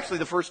 it was actually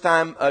the first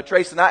time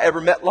Trace and I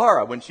ever met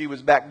Laura when she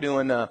was back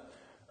doing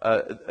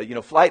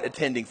flight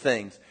attending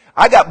things.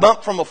 I got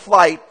bumped from a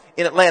flight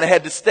in Atlanta,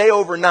 had to stay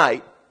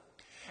overnight.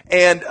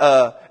 And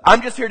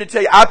I'm just here to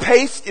tell you, I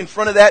paced in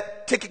front of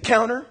that ticket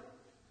counter,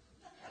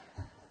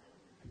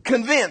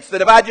 convinced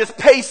that if I just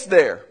paced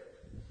there,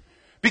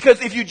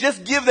 because if you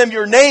just give them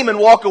your name and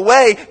walk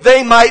away,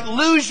 they might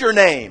lose your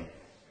name.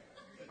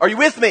 Are you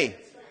with me?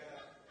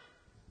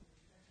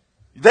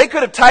 They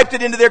could have typed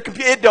it into their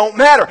computer. It don't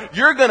matter.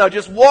 You're going to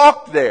just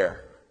walk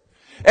there.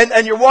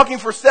 And you're walking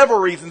for several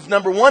reasons.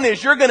 Number one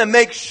is you're going to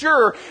make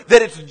sure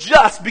that it's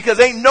just, because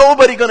ain't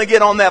nobody going to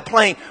get on that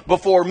plane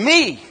before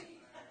me.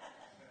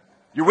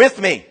 You're with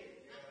me.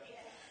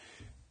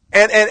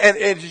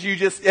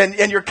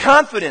 And your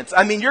confidence.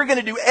 I mean, you're going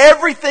to do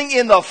everything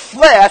in the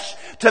flesh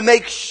to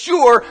make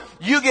sure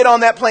you get on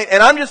that plane.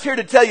 And I'm just here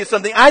to tell you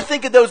something. I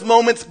think at those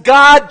moments,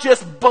 God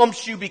just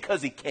bumps you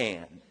because He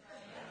can.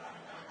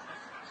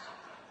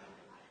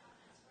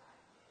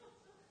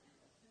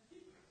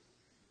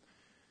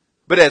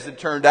 But as it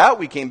turned out,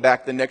 we came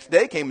back the next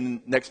day,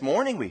 next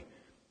morning, we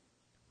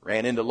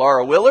ran into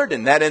Laura Willard,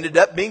 and that ended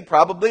up being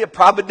probably a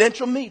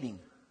providential meeting.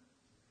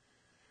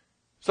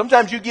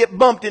 Sometimes you get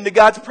bumped into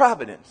God's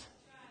providence.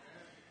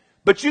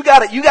 But you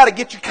gotta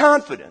get your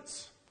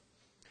confidence.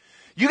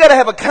 You gotta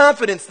have a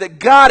confidence that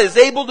God is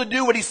able to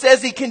do what He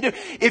says He can do.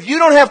 If you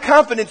don't have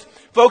confidence,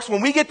 folks,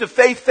 when we get to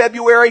Faith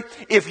February,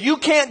 if you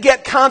can't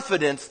get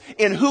confidence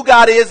in who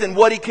God is and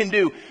what He can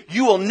do,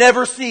 you will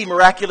never see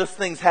miraculous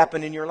things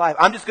happen in your life.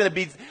 I'm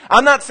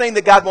not saying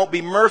that God won't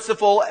be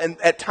merciful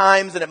at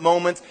times and at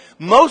moments.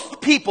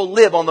 Most people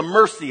live on the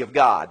mercy of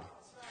God.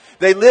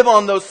 They live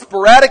on those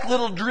sporadic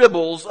little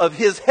dribbles of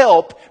His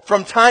help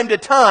from time to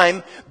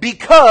time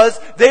because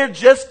they're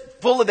just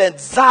full of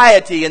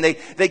anxiety and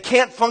they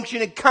can't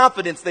function in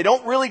confidence. They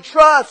don't really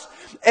trust.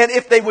 And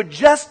if they would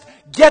just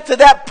get to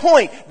that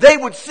point, they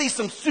would see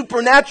some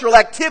supernatural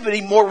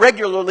activity more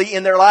regularly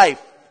in their life.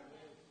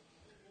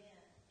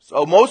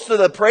 So most of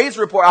the praise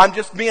report, I'm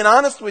just being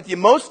honest with you,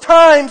 most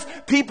times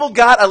people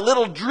got a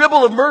little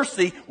dribble of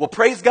mercy. Well,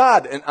 praise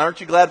God. And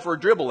aren't you glad for a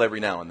dribble every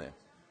now and then?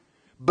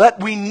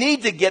 But we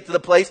need to get to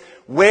the place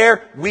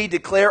where we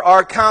declare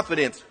our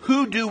confidence.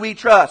 Who do we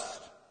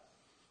trust?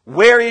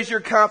 Where is your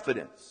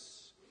confidence?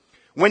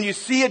 When you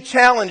see a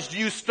challenge, do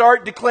you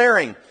start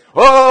declaring,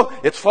 oh,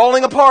 it's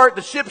falling apart,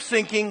 the ship's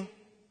sinking?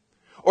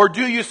 Or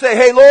do you say,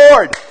 hey,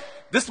 Lord,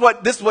 this is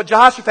what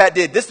Jehoshaphat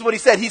did. This is what he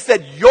said. He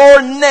said,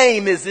 your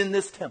name is in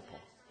this temple.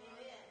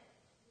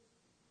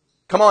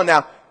 Come on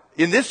now.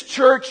 In this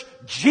church,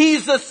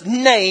 Jesus'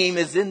 name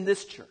is in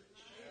this church.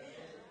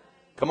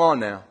 Come on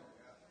now.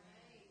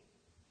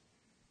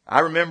 I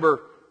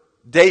remember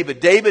David.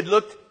 David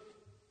looked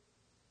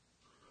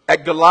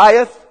at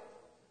Goliath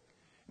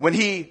when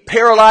he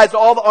paralyzed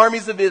all the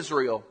armies of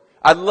Israel.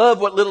 I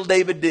love what little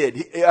David did.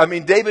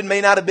 David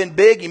may not have been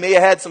big. He may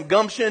have had some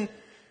gumption.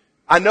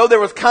 I know there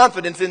was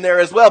confidence in there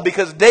as well,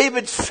 because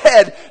David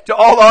said to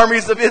all the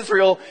armies of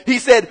Israel, he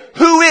said,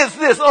 "Who is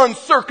this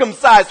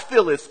uncircumcised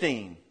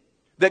Philistine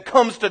that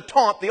comes to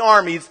taunt the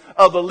armies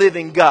of the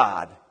living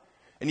God?"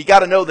 And you got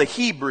to know the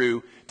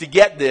Hebrew to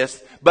get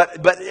this, but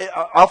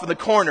off in the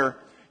corner,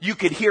 you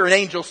could hear an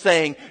angel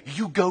saying,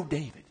 "You go,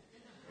 David."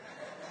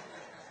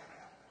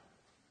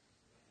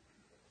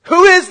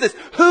 Who is this?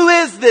 Who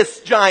is this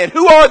giant?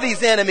 Who are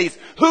these enemies?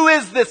 Who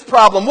is this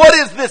problem? What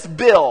is this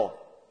bill?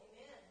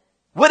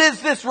 What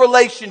is this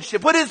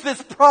relationship? What is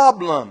this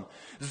problem?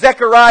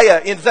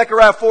 Zechariah in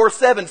Zechariah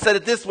 4:7 said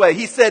it this way.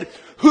 He said,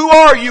 "Who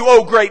are you,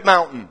 O great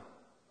mountain?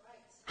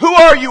 Who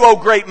are you, O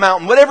great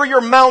mountain?" Whatever your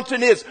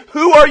mountain is,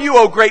 who are you,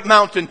 O great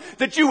mountain,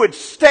 that you would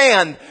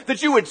stand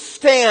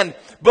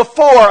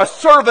before a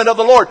servant of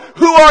the Lord?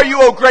 Who are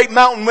you, O great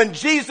mountain? When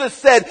Jesus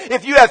said,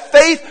 if you have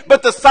faith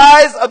but the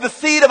size of the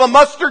seed of a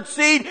mustard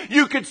seed,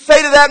 you could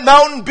say to that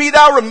mountain, "Be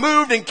thou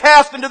removed and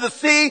cast into the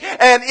sea,"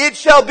 and it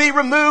shall be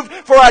removed.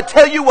 For I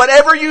tell you,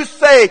 whatever you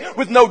say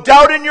with no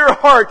doubt in your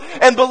heart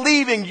and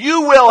believing,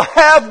 you will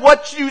have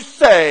what you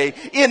say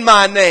in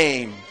my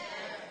name.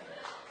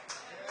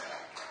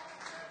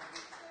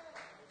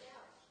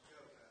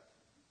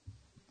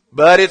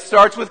 But it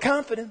starts with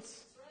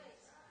confidence.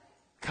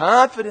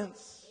 Confidence.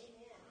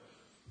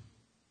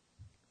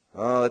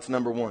 Oh, that's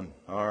number one.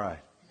 All right.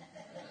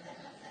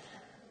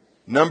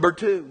 Number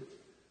two,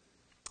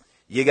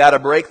 you got to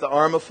break the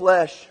arm of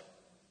flesh.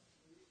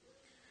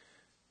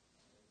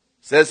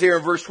 It says here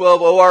in verse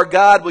 12, "O our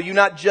God, will you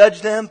not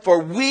judge them? For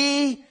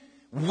we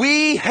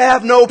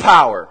have no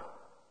power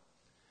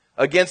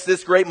against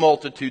this great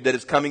multitude that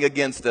is coming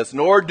against us,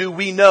 nor do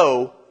we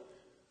know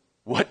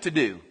what to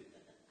do."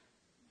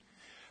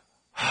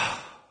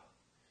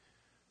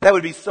 That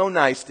would be so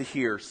nice to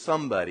hear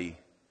somebody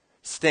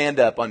stand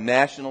up on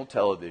national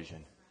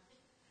television,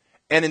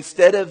 and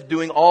instead of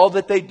doing all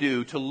that they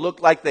do to look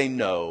like they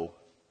know,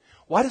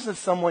 why doesn't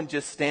someone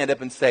just stand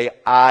up and say,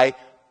 "I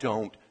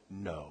don't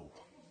know"?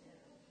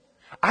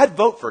 I'd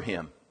vote for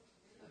him.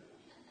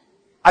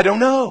 I don't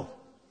know.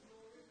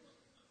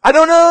 I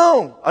don't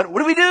know. What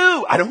do we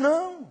do? I don't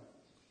know.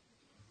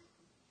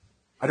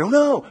 I don't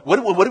know.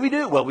 What do we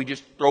do? Well, we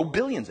just throw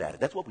billions at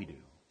it. That's what we do.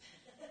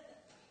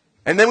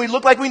 And then we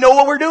look like we know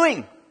what we're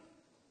doing.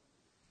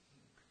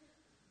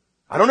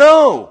 I don't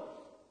know.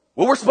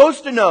 Well, we're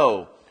supposed to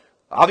know.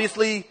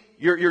 Obviously,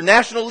 your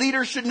national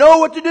leaders should know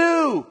what to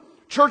do.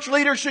 Church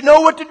leaders should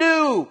know what to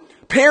do.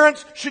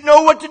 Parents should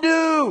know what to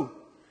do.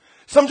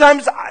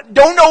 Sometimes I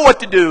don't know what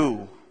to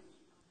do.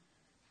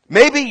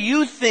 Maybe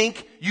you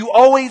think you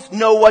always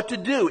know what to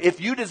do.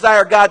 If you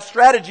desire God's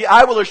strategy,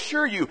 I will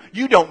assure you,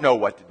 you don't know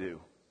what to do.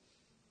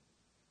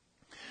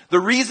 The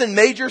reason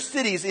major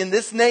cities in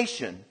this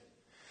nation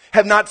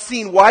have not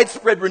seen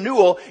widespread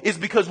renewal is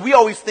because we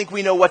always think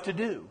we know what to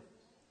do.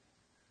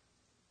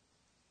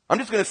 I'm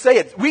just going to say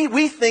it.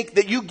 We think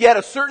that you get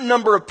a certain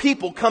number of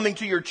people coming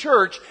to your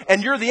church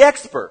and you're the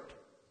expert.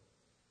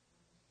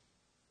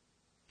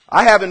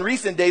 I have in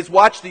recent days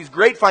watched these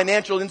great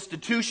financial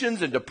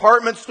institutions and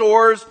department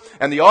stores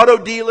and the auto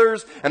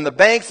dealers and the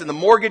banks and the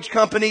mortgage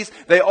companies.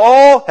 They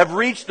all have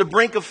reached the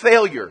brink of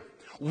failure.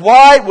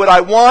 Why would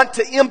I want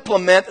to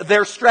implement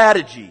their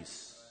strategies?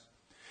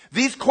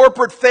 These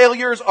corporate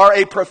failures are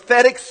a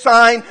prophetic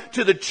sign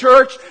to the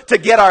church to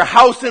get our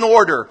house in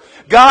order.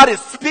 God is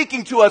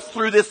speaking to us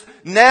through this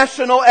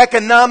national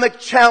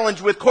economic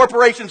challenge with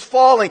corporations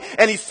falling,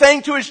 and He's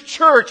saying to His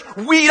church,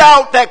 weed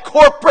out that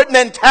corporate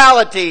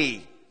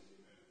mentality.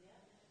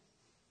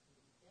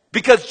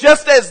 Because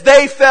just as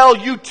they fell,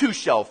 you too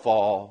shall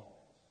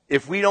fall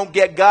if we don't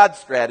get God's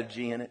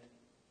strategy in it.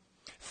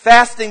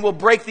 Fasting will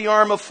break the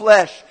arm of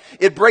flesh.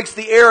 It breaks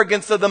the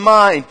arrogance of the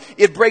mind.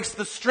 It breaks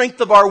the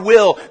strength of our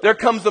will. There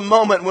comes a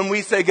moment when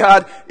we say,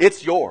 "God,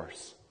 it's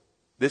yours.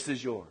 This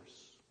is yours."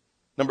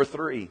 Number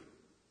 3,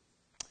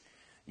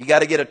 you got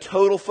to get a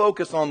total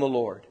focus on the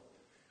Lord.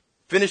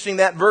 Finishing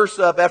that verse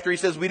up after he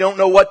says we don't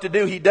know what to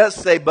do, he does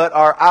say, "But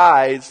our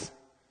eyes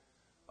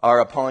are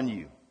upon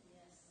you."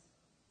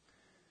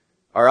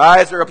 Our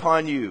eyes are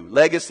upon you.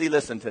 Legacy,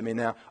 listen to me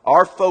now.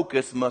 Our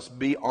focus must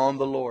be on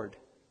the Lord.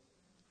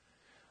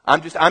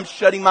 I'm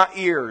shutting my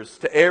ears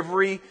to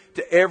every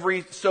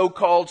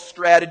so-called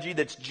strategy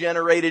that's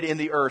generated in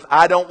the earth.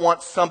 I don't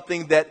want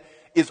something that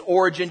is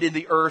origined in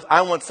the earth.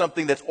 I want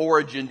something that's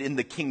origined in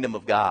the kingdom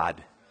of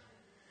God.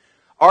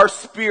 Our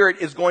spirit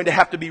is going to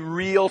have to be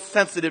real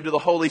sensitive to the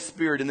Holy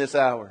Spirit in this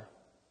hour.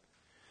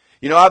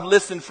 You know, I've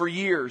listened for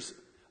years.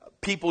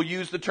 People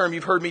use the term,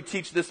 you've heard me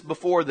teach this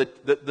before,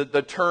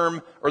 the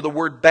term or the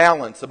word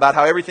balance, about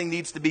how everything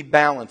needs to be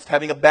balanced,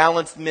 having a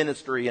balanced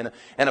ministry and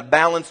a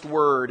balanced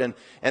word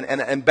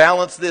and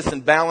balance this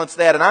and balance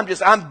that.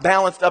 And I'm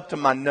balanced up to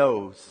my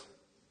nose.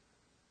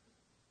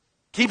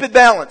 Keep it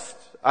balanced,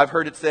 I've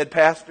heard it said,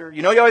 Pastor.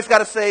 You know, you always got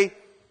to say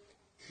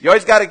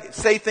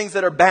things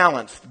that are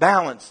balanced.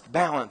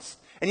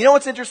 And you know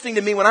what's interesting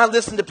to me? When I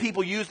listen to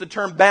people use the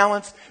term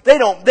balanced, they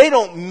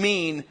don't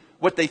mean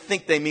what they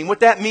think they mean.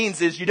 What that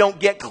means is you don't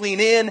get clean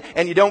in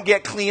and you don't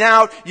get clean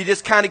out. You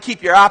just kind of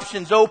keep your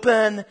options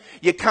open.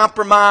 You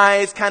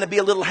compromise, kind of be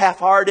a little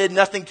half-hearted,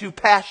 nothing too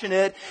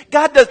passionate.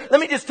 Let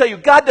me just tell you,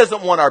 God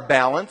doesn't want our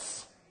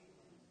balance.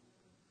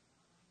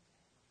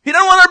 He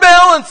doesn't want our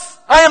balance.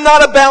 I am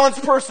not a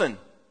balanced person.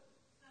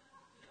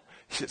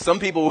 Some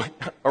people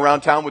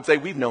around town would say,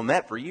 we've known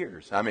that for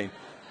years. I mean,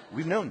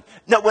 we've known.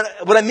 No,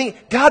 what I mean,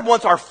 God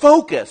wants our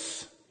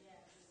focus.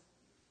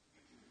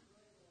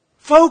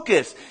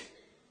 Focus.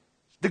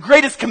 The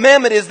greatest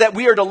commandment is that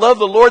we are to love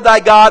the Lord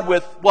thy God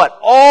with what?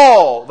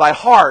 All thy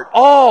heart,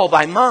 all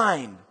thy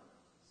mind,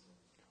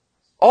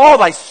 all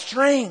thy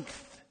strength.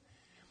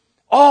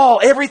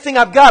 Everything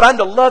I've got, I'm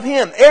to love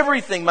Him.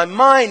 Everything, my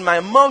mind, my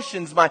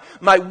emotions,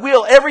 my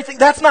will, everything.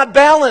 That's not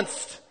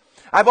balanced.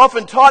 I've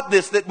often taught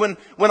this, that when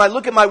I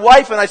look at my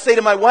wife and I say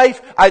to my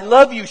wife, I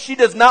love you, she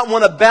does not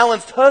want a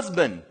balanced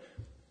husband.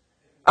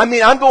 I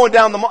mean, I'm going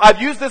down the mall.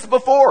 I've used this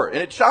before, and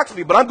it shocks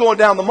me, but I'm going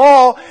down the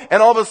mall,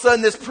 and all of a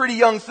sudden this pretty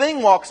young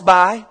thing walks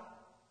by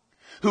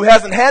who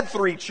hasn't had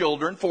 4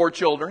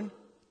 children.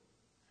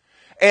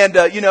 And,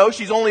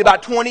 she's only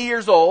about 20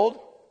 years old.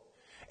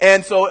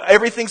 And so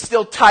everything's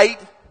still tight.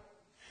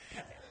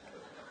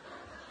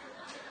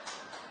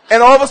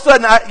 And all of a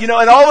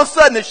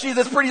sudden, if she's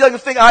this pretty young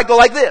thing, I go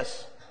like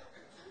this.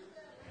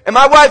 And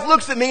my wife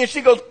looks at me and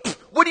she goes,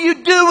 what are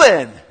you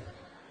doing?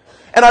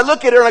 And I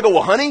look at her and I go,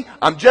 well, honey,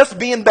 I'm just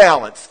being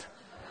balanced.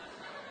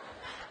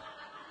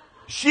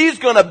 She's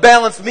going to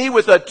balance me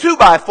with a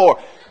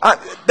 2x4.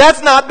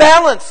 That's not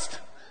balanced.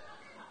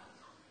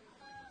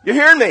 You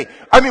hearing me?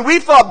 I mean, we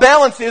thought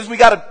balance is we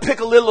got to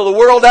pick a little of the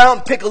world out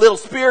and pick a little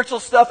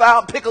spiritual stuff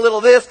out, pick a little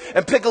of this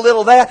and pick a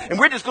little of that, and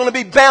we're just going to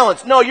be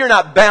balanced. No, you're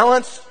not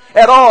balanced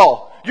at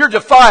all. You're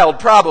defiled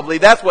probably.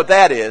 That's what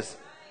that is.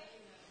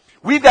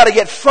 We've got to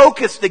get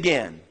focused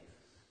again.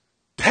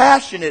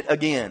 Passionate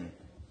again.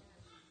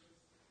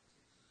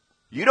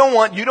 You don't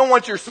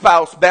want your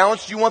spouse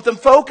balanced. You want them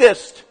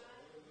focused.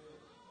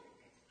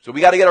 So we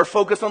got to get our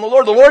focus on the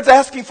Lord. The Lord's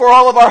asking for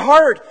all of our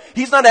heart.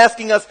 He's not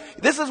asking us.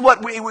 This is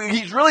what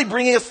He's really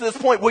bringing us to this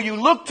point. Will you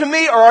look to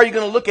me or are you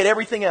going to look at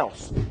everything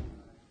else?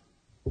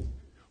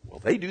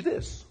 Well, they do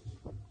this.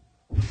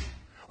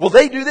 Well,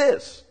 they do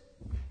this.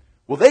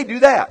 Well, they do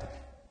that.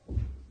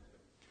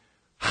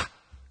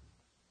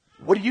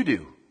 What do you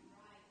do?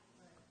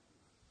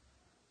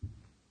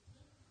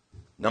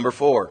 Number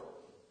 4.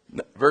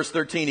 Verse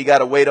 13, you got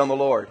to wait on the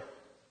Lord.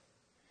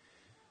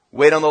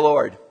 Wait on the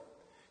Lord. It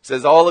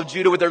says, all of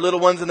Judah with their little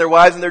ones and their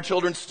wives and their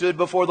children stood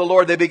before the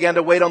Lord. They began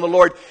to wait on the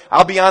Lord.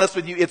 I'll be honest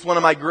with you, it's one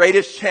of my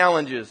greatest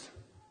challenges.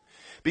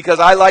 Because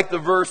I like the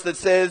verse that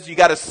says you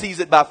got to seize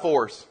it by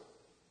force.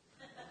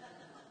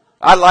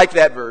 I like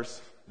that verse.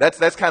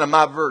 That's kind of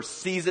my verse.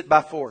 Seize it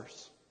by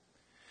force.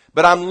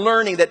 But I'm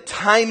learning that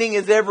timing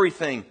is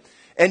everything.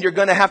 And you're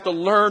going to have to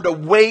learn to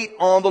wait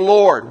on the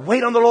Lord.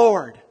 Wait on the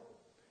Lord.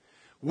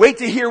 Wait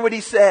to hear what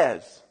He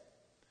says.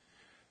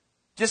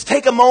 Just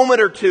take a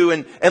moment or two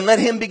and let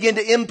Him begin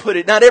to input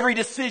it. Not every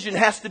decision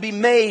has to be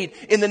made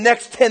in the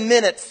next 10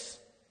 minutes.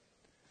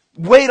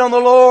 Wait on the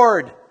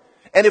Lord.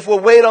 And if we'll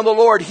wait on the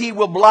Lord, He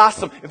will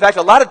blossom. In fact,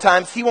 a lot of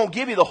times He won't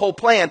give you the whole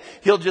plan.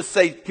 He'll just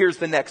say, here's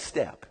the next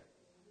step.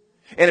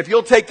 And if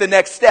you'll take the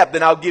next step,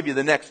 then I'll give you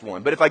the next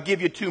one. But if I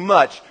give you too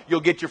much,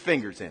 you'll get your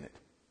fingers in it.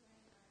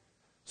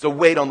 So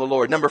wait on the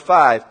Lord. Number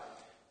 5,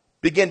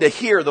 begin to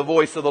hear the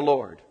voice of the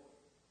Lord.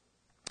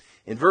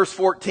 In verse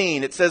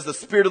 14, it says, the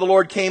Spirit of the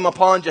Lord came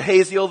upon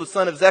Jehaziel, the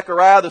son of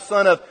Zechariah, the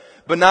son of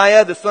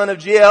Benaiah, the son of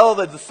Jeiel,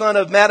 the son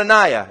of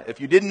Mattaniah.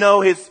 If you didn't know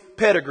his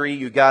pedigree,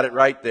 you got it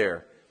right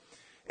there.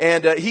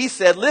 And he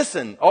said,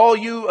 listen, all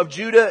you of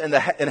Judah and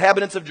the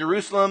inhabitants of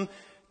Jerusalem,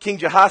 King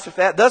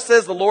Jehoshaphat, thus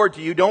says the Lord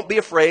to you, don't be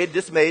afraid,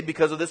 dismayed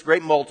because of this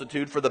great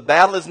multitude, for the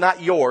battle is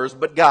not yours,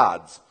 but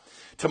God's.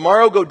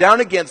 Tomorrow go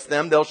down against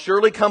them. They'll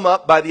surely come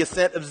up by the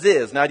ascent of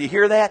Ziz. Now, do you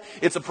hear that?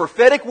 It's a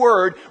prophetic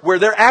word where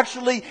they're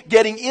actually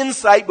getting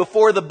insight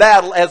before the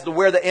battle as to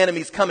where the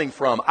enemy's coming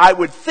from. I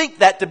would think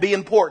that to be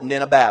important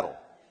in a battle.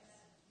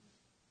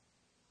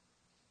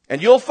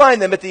 And you'll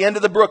find them at the end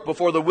of the brook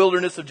before the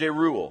wilderness of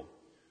Jeruel.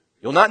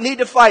 You'll not need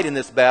to fight in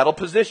this battle.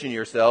 Position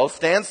yourselves.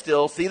 Stand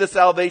still. See the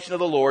salvation of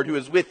the Lord who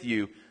is with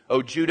you,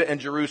 O Judah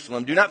and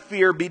Jerusalem. Do not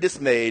fear. Be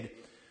dismayed.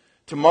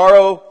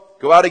 Tomorrow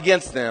go out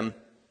against them.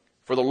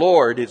 For the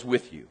Lord is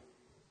with you.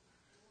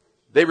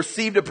 They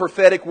received a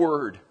prophetic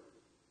word.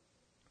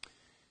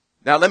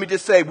 Now let me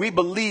just say, we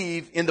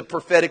believe in the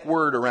prophetic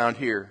word around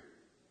here.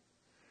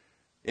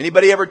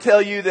 Anybody ever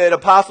tell you that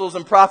apostles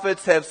and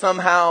prophets have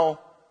somehow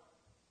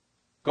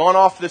gone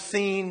off the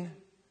scene?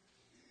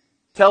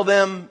 Tell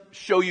them,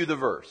 show you the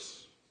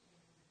verse.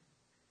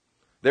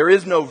 There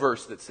is no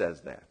verse that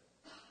says that.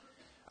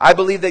 I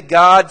believe that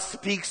God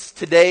speaks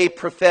today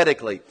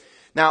prophetically.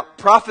 Now,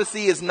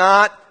 prophecy is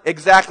not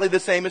exactly the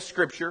same as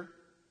Scripture.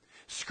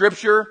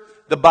 Scripture,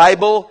 the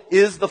Bible,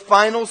 is the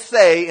final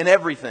say in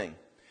everything.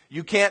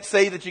 You can't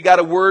say that you got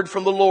a word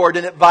from the Lord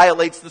and it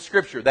violates the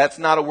Scripture. That's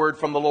not a word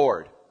from the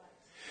Lord.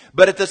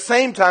 But at the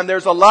same time,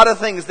 there's a lot of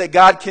things that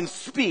God can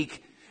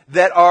speak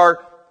that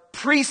are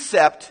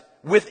precept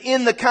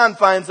within the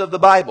confines of the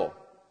Bible.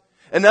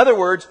 In other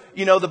words,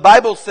 the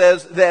Bible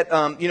says that,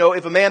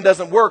 if a man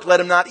doesn't work, let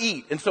him not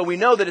eat. And so we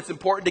know that it's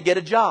important to get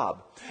a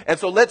job. And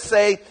so let's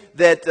say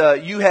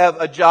that you have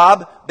a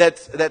job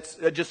that's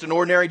just an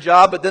ordinary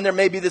job, but then there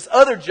may be this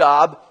other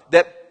job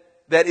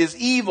that is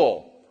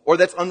evil or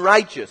that's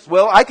unrighteous.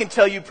 Well, I can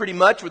tell you pretty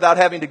much without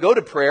having to go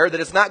to prayer that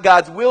it's not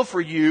God's will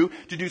for you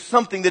to do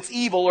something that's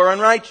evil or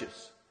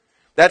unrighteous.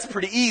 That's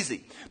pretty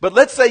easy. But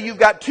let's say you've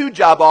got 2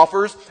 job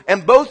offers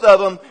and both of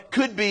them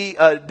could be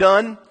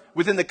done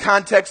within the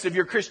context of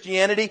your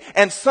Christianity.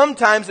 And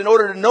sometimes in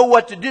order to know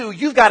what to do,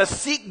 you've got to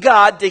seek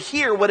God to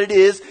hear what it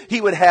is He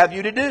would have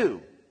you to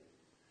do.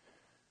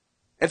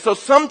 And so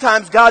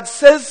sometimes God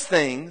says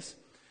things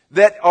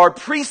that are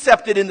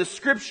precepted in the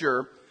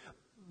Scripture,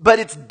 but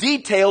it's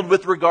detailed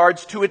with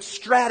regards to its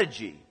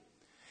strategy.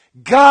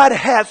 God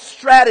has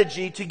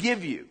strategy to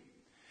give you.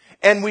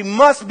 And we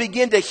must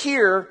begin to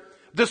hear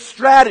the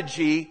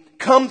strategy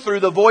come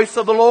through the voice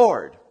of the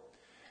Lord.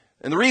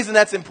 And the reason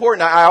that's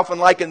important, I often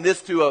liken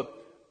this to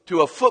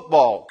a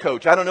football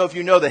coach. I don't know if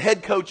you know, the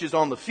head coach is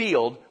on the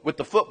field with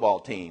the football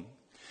team.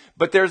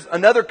 But there's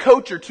another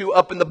coach or two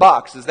up in the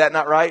box. Is that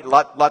not right?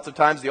 Lots of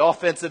times the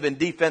offensive and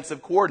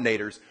defensive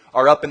coordinators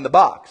are up in the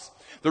box.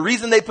 The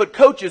reason they put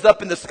coaches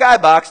up in the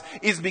skybox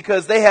is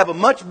because they have a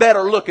much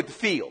better look at the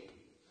field.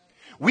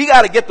 We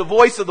got to get the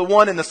voice of the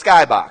one in the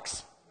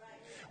skybox.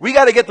 We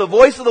got to get the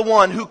voice of the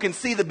one who can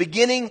see the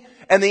beginning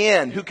and the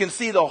end, who can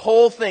see the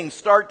whole thing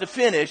start to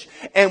finish,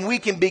 and we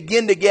can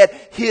begin to get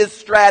His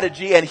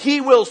strategy, and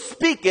He will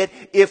speak it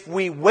if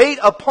we wait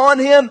upon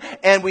Him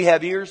and we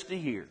have ears to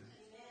hear.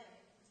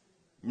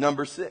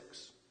 Number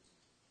 6.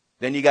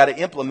 Then you got to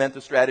implement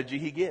the strategy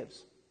He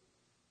gives.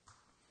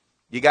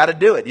 You got to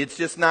do it. It's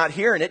just not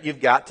hearing it. You've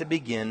got to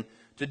begin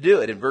to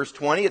do it. In verse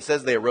 20, it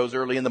says, they arose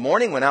early in the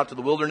morning, went out to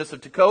the wilderness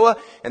of Tekoa,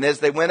 and as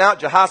they went out,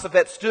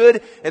 Jehoshaphat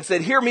stood and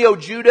said, hear me, O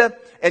Judah,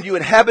 and you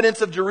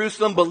inhabitants of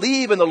Jerusalem,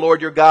 believe in the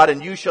Lord your God,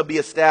 and you shall be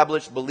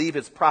established. Believe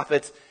His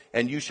prophets,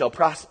 and you shall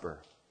prosper.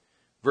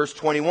 Verse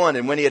 21,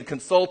 and when he had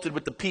consulted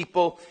with the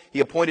people, he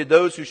appointed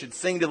those who should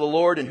sing to the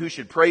Lord and who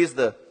should praise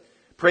the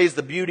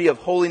beauty of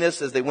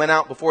holiness as they went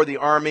out before the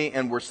army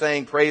and were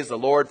saying, praise the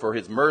Lord, for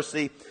His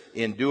mercy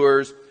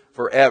endures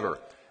forever.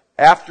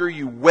 After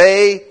you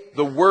weigh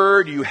the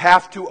word, you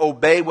have to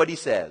obey what He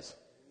says.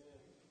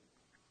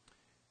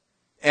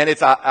 And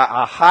it's a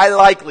high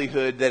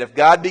likelihood that if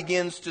God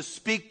begins to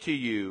speak to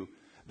you,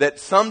 that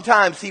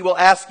sometimes He will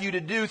ask you to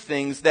do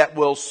things that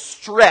will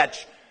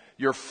stretch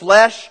your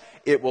flesh,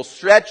 it will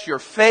stretch your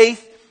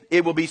faith,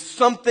 it will be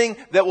something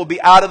that will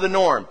be out of the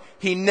norm.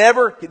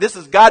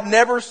 God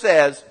never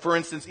says, for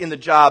instance, in the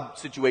job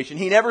situation,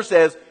 He never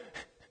says,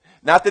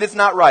 not that it's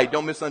not right,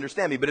 don't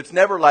misunderstand me, but it's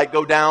never like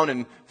go down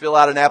and fill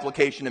out an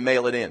application and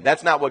mail it in.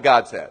 That's not what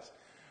God says.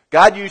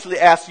 God usually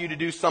asks you to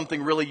do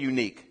something really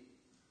unique.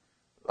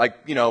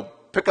 Like,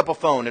 pick up a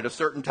phone at a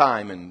certain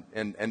time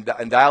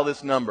and dial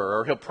this number,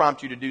 or He'll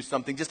prompt you to do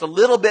something just a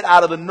little bit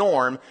out of the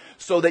norm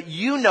so that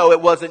you know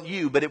it wasn't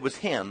you, but it was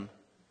Him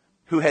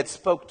who had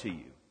spoke to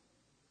you.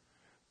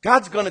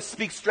 God's going to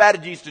speak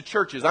strategies to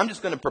churches. I'm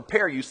just going to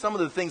prepare you. Some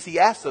of the things He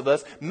asks of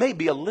us may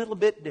be a little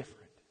bit different.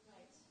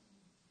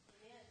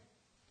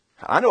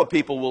 I know what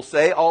people will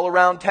say all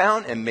around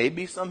town, and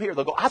maybe some here.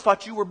 They'll go, I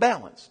thought you were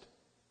balanced.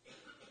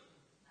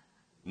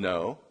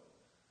 No,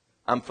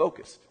 I'm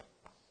focused.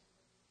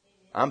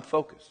 I'm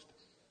focused.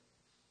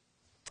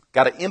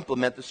 Got to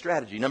implement the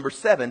strategy. Number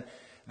 7,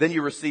 then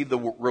you receive the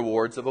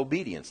rewards of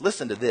obedience.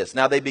 Listen to this.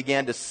 Now they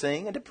began to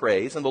sing and to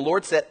praise, and the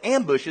Lord set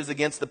ambushes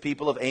against the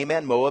people of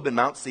Ammon, Moab, and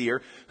Mount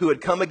Seir, who had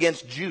come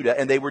against Judah,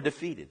 and they were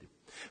defeated.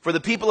 For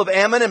the people of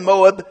Ammon and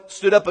Moab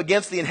stood up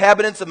against the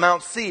inhabitants of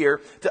Mount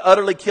Seir to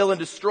utterly kill and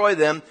destroy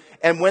them.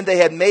 And when they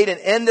had made an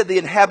end of the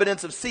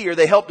inhabitants of Seir,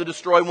 they helped to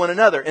destroy one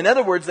another. In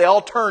other words, they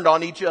all turned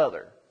on each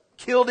other,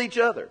 killed each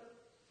other.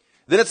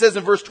 Then it says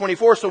in verse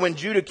 24, so when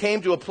Judah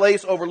came to a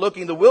place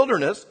overlooking the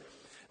wilderness,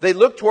 they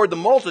looked toward the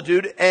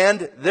multitude,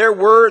 and there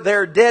were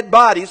their dead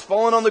bodies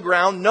fallen on the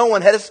ground. No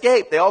one had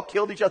escaped. They all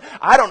killed each other.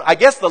 I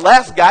guess the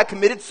last guy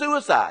committed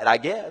suicide, I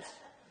guess.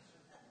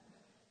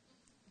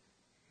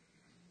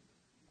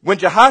 When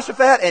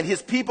Jehoshaphat and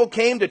his people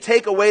came to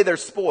take away their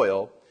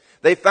spoil,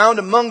 they found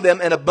among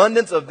them an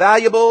abundance of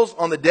valuables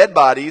on the dead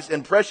bodies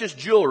and precious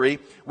jewelry,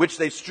 which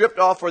they stripped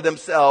off for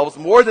themselves,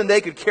 more than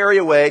they could carry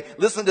away.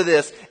 Listen to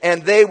this.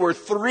 And they were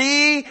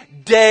 3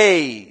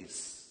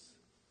 days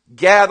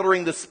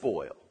gathering the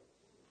spoil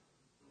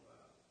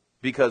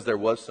because there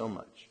was so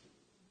much.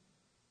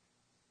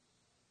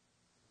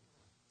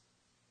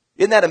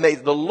 Isn't that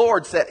amazing? The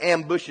Lord set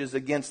ambushes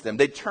against them.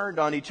 They turned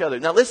on each other.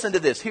 Now listen to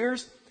this.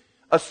 Here's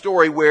a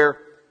story where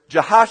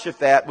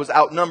Jehoshaphat was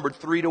outnumbered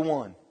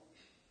 3-1.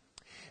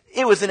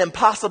 It was an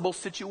impossible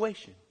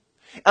situation.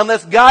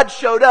 Unless God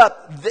showed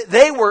up,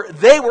 they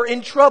were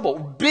in trouble.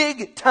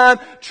 Big time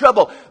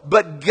trouble.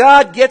 But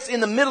God gets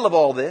in the middle of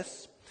all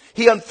this.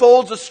 He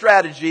unfolds a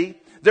strategy.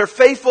 They're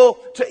faithful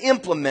to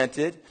implement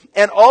it.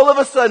 And all of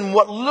a sudden,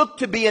 what looked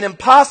to be an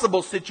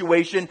impossible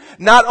situation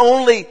not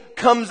only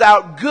comes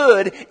out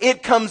good,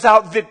 it comes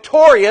out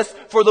victorious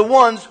for the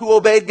ones who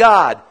obeyed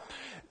God.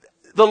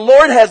 The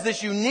Lord has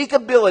this unique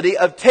ability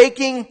of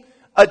taking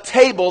a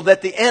table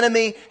that the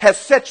enemy has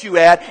set you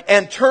at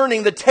and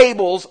turning the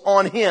tables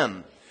on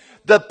him.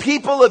 The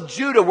people of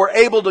Judah were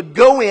able to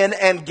go in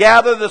and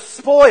gather the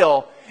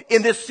spoil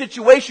in this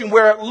situation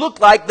where it looked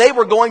like they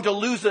were going to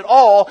lose it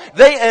all.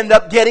 They end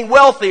up getting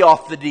wealthy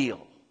off the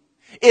deal.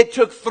 It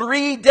took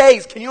 3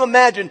 days. Can you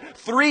imagine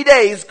 3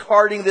 days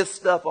carting this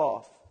stuff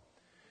off?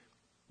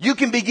 You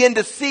can begin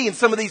to see in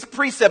some of these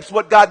precepts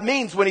what God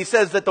means when He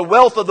says that the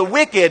wealth of the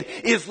wicked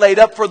is laid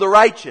up for the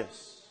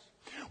righteous.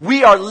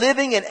 We are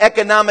living in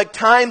economic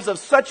times of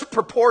such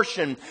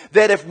proportion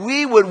that if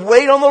we would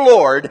wait on the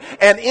Lord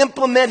and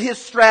implement His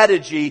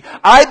strategy,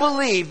 I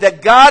believe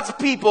that God's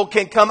people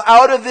can come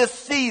out of this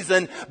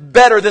season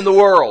better than the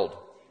world.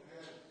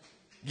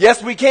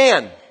 Yes, we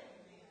can.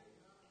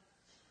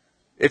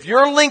 If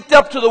you're linked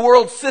up to the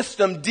world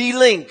system,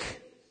 de-link.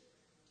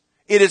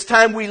 It is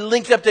time we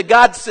linked up to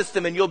God's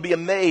system, and you'll be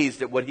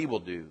amazed at what He will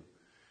do.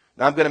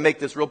 Now I'm going to make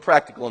this real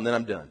practical and then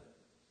I'm done.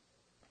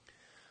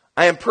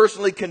 I am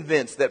personally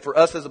convinced that for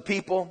us as a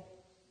people,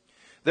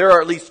 there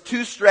are at least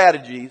 2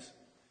 strategies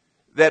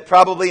that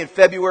probably in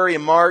February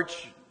and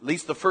March, at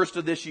least the first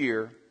of this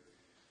year,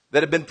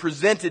 that have been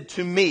presented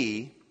to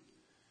me,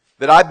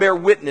 that I bear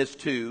witness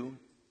to,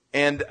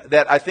 and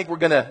that I think we're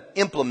going to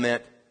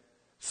implement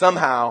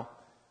somehow,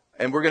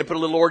 and we're going to put a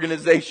little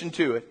organization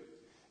to it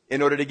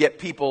in order to get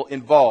people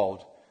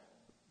involved.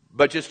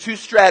 But just 2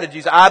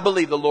 strategies I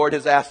believe the Lord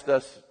has asked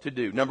us to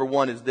do. Number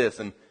 1 is this,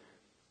 and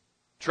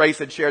Trace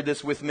had shared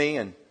this with me,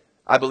 and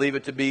I believe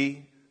it to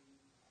be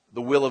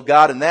the will of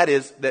God, and that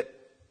is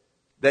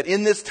that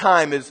in this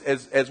time,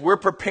 as we're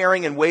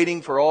preparing and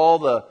waiting for all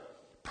the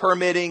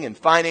permitting and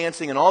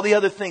financing and all the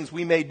other things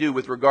we may do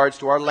with regards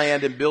to our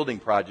land and building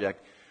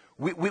project,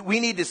 we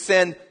need to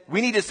send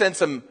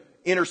some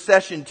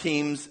intercession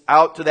teams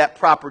out to that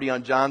property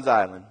on Johns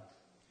Island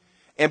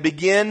and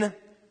begin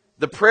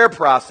the prayer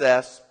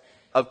process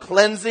of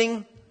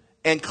cleansing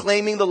and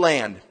claiming the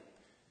land.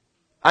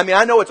 I mean,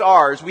 I know it's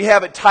ours. We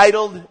have it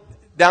titled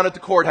down at the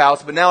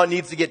courthouse, but now it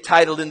needs to get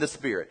titled in the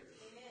Spirit.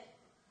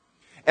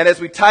 And as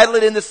we title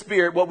it in the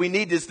Spirit, what we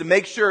need is to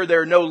make sure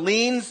there are no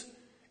liens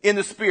in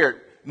the Spirit.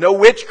 No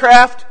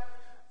witchcraft,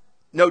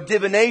 no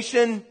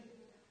divination.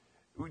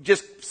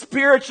 Just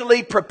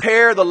spiritually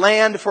prepare the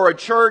land for a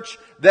church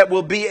that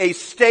will be a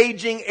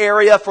staging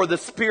area for the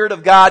Spirit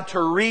of God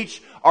to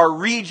reach our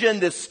region,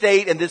 this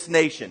state, and this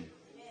nation.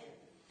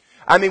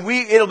 I mean,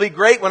 it'll be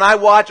great when I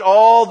watch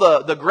all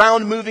the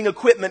ground moving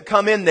equipment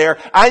come in there.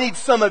 I need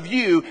some of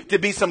you to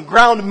be some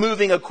ground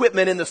moving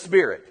equipment in the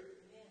Spirit.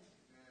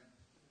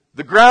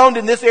 The ground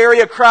in this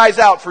area cries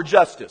out for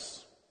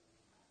justice.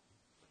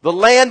 The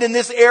land in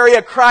this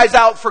area cries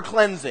out for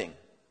cleansing.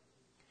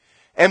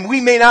 And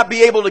we may not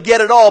be able to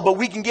get it all, but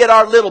we can get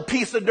our little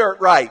piece of dirt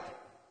right.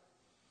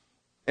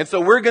 And so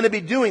we're going to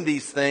be doing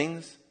these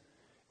things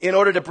in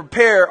order to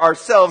prepare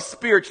ourselves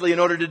spiritually in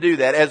order to do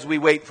that as we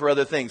wait for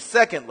other things.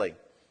 Secondly,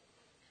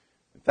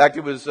 in fact,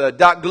 it was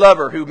Doc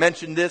Glover who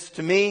mentioned this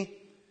to me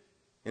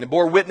and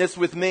bore witness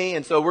with me,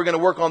 and so we're going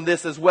to work on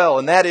this as well.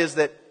 And that is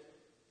that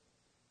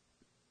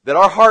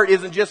our heart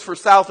isn't just for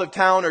south of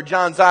town or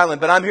Johns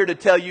Island, but I'm here to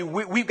tell you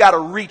we've got to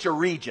reach a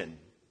region.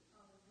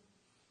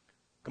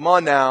 Come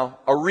on now,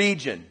 a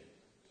region.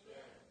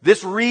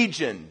 This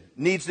region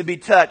needs to be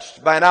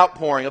touched by an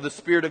outpouring of the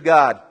Spirit of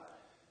God.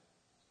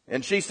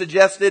 And she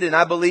suggested, and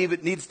I believe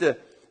it needs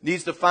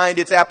to find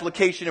its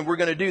application, and we're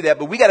going to do that.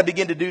 But we got to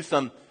begin to do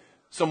some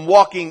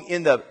walking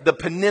in the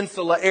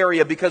peninsula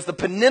area, because the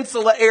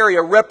peninsula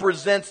area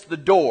represents the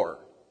door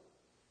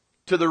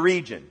to the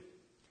region.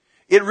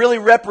 It really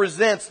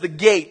represents the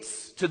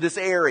gates to this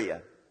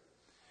area.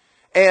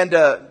 And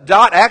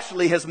Dot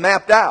actually has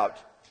mapped out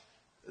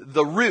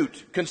the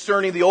route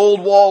concerning the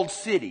old walled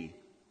city.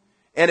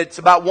 And it's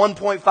about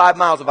 1.5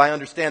 miles, if I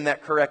understand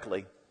that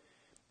correctly.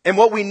 And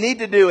what we need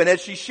to do, and as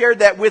she shared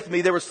that with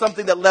me, there was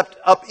something that leapt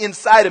up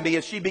inside of me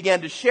as she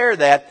began to share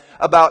that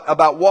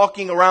about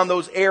walking around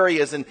those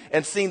areas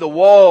and seeing the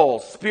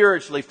walls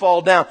spiritually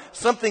fall down.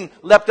 Something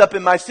leapt up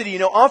in my city. You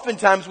know,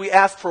 oftentimes we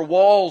ask for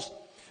walls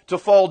to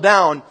fall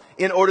down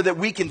in order that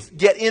we can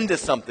get into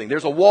something.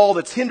 There's a wall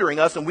that's hindering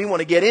us and we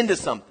want to get into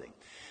something.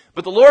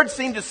 But the Lord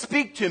seemed to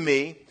speak to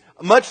me,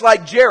 much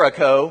like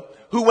Jericho,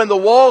 who when the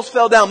walls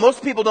fell down,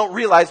 most people don't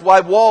realize why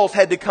walls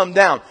had to come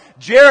down.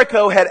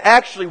 Jericho had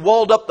actually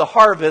walled up the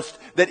harvest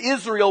that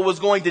Israel was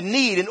going to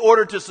need in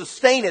order to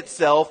sustain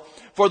itself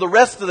for the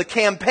rest of the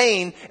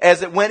campaign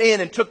as it went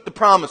in and took the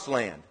promised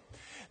land.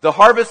 The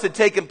harvest had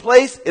taken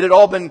place. It had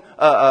all been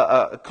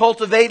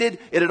cultivated.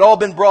 It had all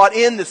been brought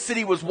in. The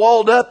city was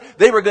walled up.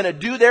 They were going to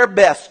do their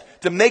best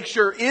to make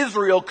sure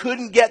Israel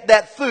couldn't get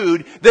that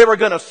food. They were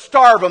going to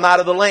starve them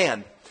out of the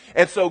land.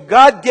 And so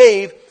God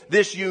gave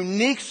this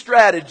unique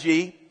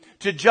strategy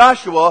to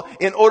Joshua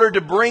in order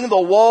to bring the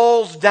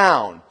walls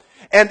down.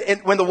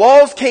 And when the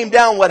walls came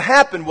down, what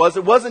happened was,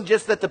 it wasn't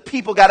just that the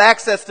people got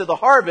access to the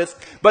harvest,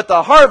 but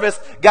the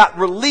harvest got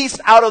released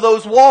out of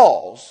those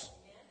walls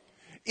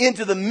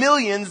into the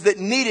millions that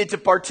needed to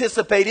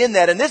participate in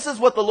that. And this is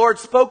what the Lord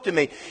spoke to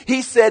me.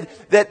 He said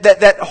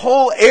that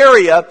whole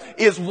area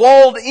is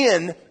walled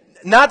in,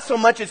 not so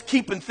much as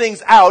keeping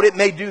things out. It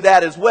may do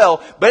that as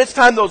well. But it's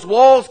time those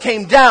walls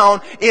came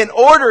down in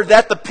order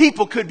that the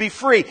people could be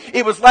free.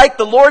 It was like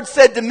the Lord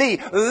said to me,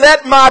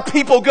 let my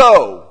people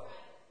go.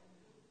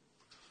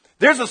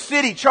 There's a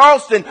city,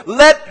 Charleston,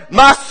 let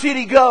my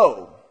city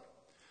go.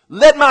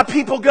 Let my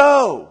people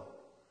go.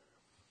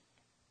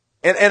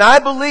 And I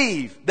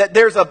believe that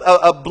there's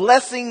a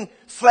blessing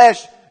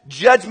 /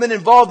 judgment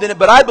involved in it,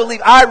 but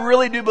I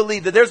really do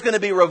believe that there's going to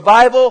be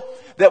revival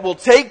that will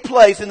take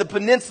place in the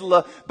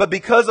peninsula, but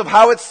because of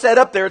how it's set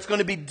up there, it's going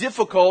to be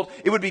difficult.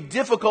 It would be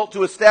difficult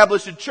to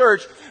establish a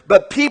church,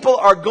 but people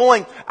are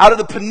going out of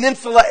the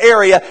peninsula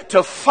area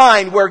to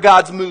find where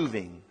God's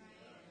moving.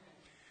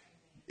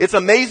 It's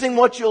amazing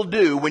what you'll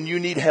do when you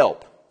need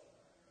help.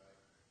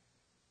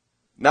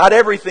 Not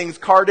everything's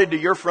carted to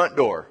your front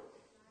door.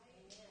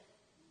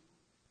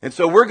 And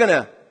so we're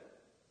going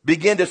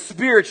to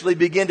spiritually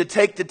begin to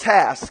take to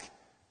task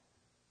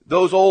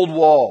those old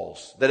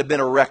walls that have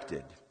been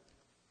erected.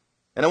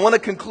 And I want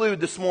to conclude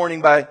this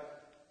morning by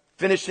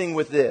finishing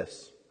with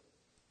this.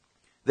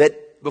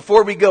 That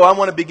before we go, I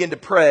want to begin to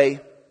pray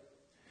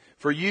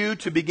for you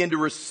to begin to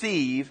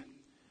receive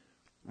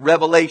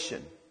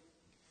revelation.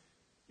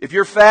 If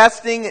you're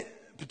fasting,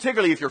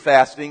 particularly if you're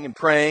fasting and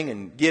praying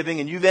and giving,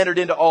 and you've entered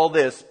into all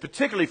this,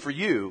 particularly for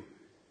you,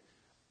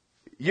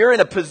 you're in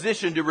a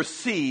position to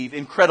receive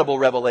incredible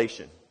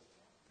revelation.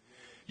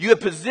 You have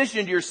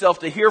positioned yourself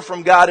to hear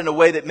from God in a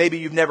way that maybe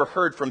you've never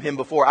heard from Him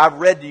before. I've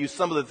read to you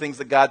some of the things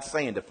that God's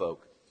saying to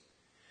folk.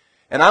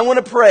 And I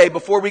want to pray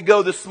before we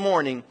go this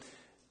morning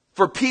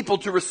for people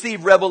to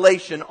receive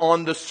revelation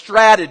on the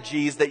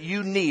strategies that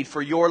you need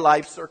for your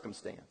life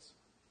circumstance.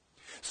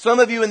 Some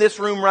of you in this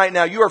room right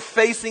now, you are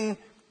facing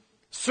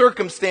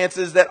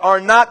circumstances that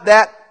are not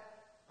that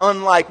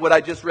unlike what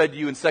I just read to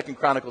you in 2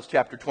 Chronicles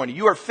chapter 20.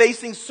 You are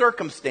facing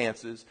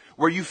circumstances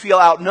where you feel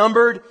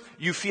outnumbered,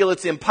 you feel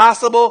it's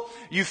impossible,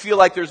 you feel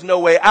like there's no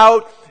way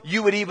out.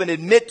 You would even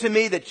admit to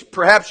me that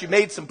perhaps you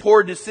made some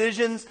poor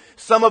decisions.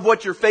 Some of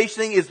what you're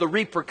facing is the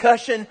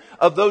repercussion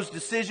of those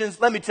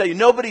decisions. Let me tell you,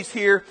 nobody's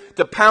here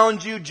to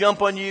pound you,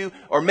 jump on you,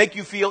 or make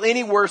you feel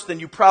any worse than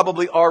you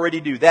probably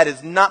already do. That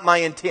is not my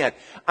intent.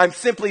 I'm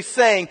simply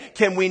saying,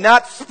 can we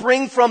not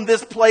spring from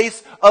this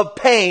place of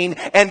pain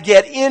and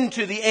get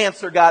into the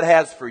answer God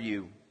has for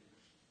you?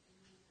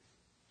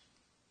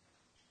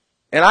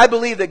 And I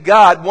believe that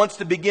God wants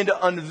to begin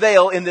to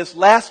unveil in this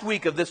last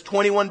week of this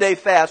 21-day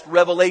fast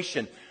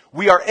revelation.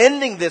 We are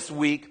ending this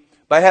week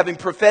by having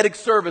prophetic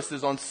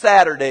services on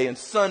Saturday and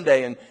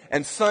Sunday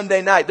and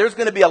Sunday night. There's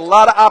going to be a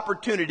lot of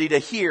opportunity to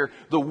hear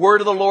the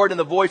word of the Lord and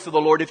the voice of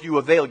the Lord if you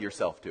avail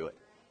yourself to it.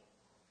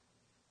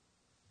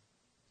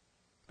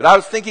 But I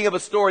was thinking of a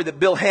story that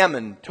Bill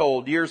Hammond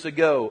told years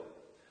ago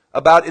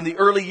about in the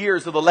early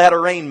years of the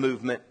Latter Rain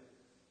movement.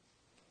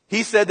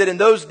 He said that in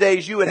those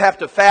days you would have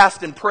to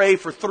fast and pray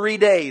for 3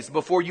 days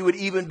before you would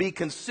even be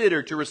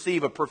considered to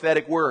receive a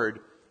prophetic word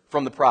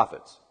from the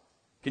prophets.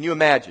 Can you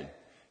imagine?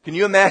 Can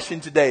you imagine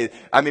today?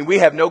 I mean, we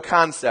have no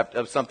concept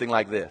of something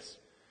like this.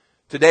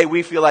 Today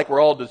we feel like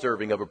we're all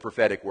deserving of a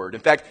prophetic word.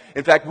 In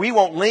fact, we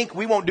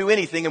won't do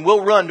anything, and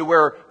we'll run to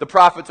where the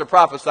prophets are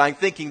prophesying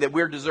thinking that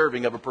we're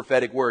deserving of a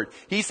prophetic word.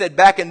 He said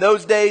back in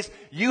those days,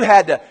 you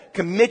had to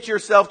commit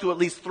yourself to at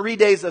least 3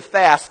 days of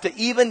fast to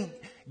even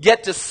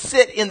get to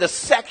sit in the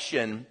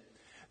section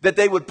that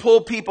they would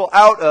pull people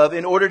out of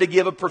in order to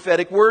give a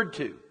prophetic word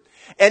to.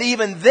 And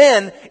even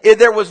then,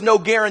 there was no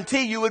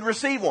guarantee you would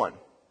receive one.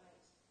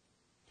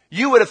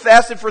 You would have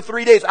fasted for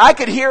 3 days. I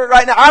could hear it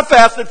right now. I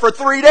fasted for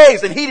 3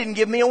 days and he didn't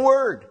give me a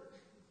word.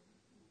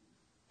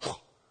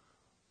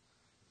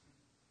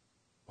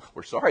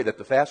 We're sorry that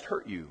the fast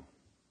hurt you.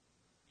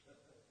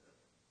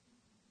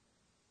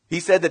 He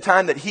said the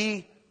time that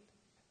he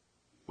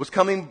was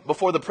coming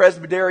before the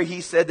presbytery,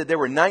 he said that there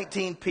were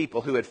 19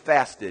 people who had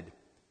fasted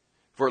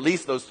for at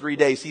least those 3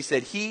 days. He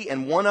said he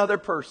and one other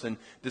person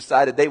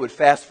decided they would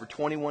fast for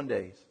 21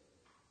 days.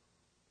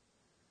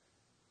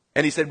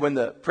 And he said when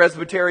the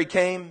presbytery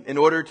came in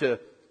order to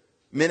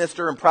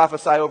minister and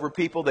prophesy over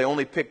people, they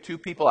only picked 2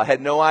 people. I had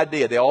no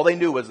idea. All they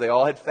knew was they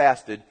all had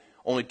fasted.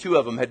 Only 2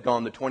 of them had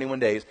gone the 21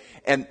 days.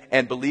 And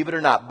believe it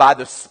or not, by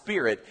the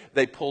Spirit,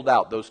 they pulled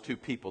out those 2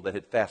 people that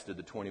had fasted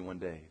the 21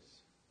 days.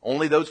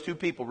 Only those 2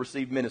 people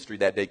received ministry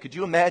that day. Could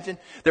you imagine?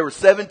 There were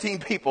 17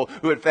 people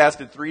who had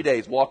fasted 3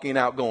 days walking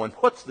out going,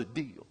 what's the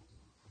deal?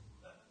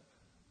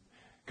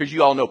 Because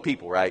you all know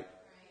people, right?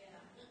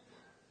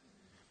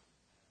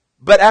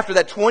 But after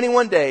that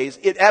 21 days,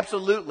 it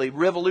absolutely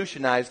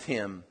revolutionized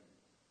him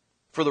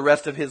for the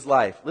rest of his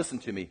life. Listen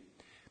to me.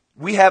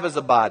 We have as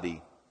a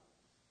body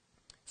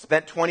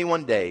spent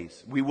 21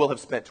 days. We will have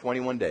spent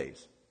 21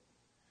 days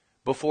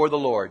before the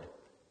Lord,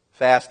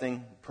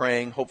 fasting,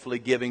 praying, hopefully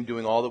giving,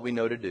 doing all that we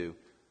know to do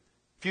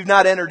If you've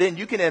not entered in,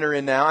 you can enter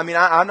in now. I mean,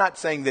 I'm not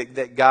saying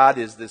that God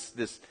is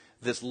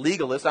this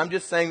legalist. I'm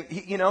just saying,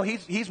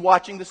 He's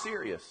watching the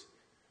serious.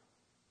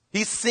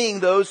 He's seeing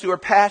those who are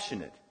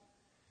passionate.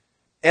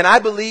 And I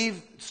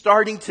believe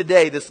starting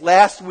today, this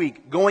last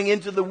week, going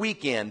into the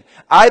weekend,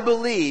 I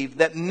believe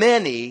that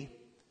many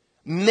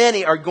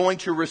are going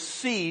to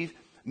receive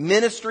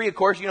ministry. Of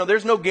course,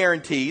 there's no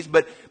guarantees,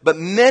 but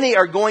many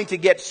are going to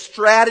get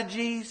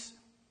strategies,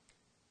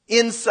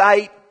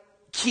 insight,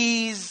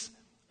 keys,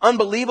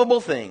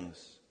 unbelievable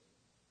things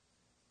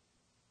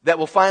that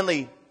will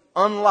finally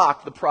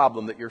unlock the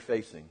problem that you're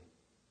facing.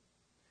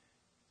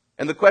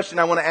 And the question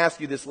I want to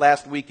ask you this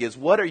last week is,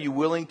 what are you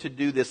willing to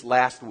do this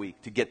last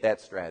week to get that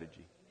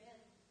strategy?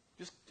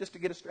 Just to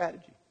get a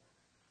strategy.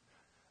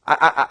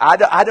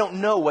 I don't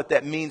know what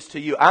that means to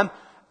you.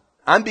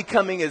 I'm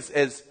becoming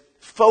as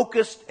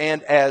focused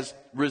and as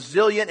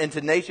resilient and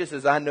tenacious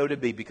as I know to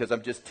be, because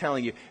I'm just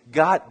telling you,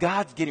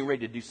 God's getting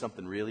ready to do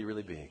something really,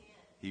 really big.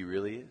 He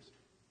really is.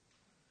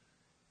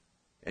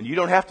 And you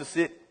don't have to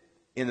sit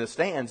in the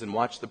stands and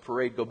watch the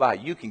parade go by.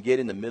 You can get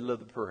in the middle of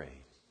the parade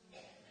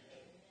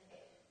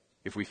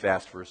if we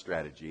fast for a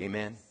strategy.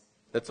 Amen?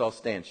 Let's all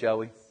stand, shall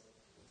we?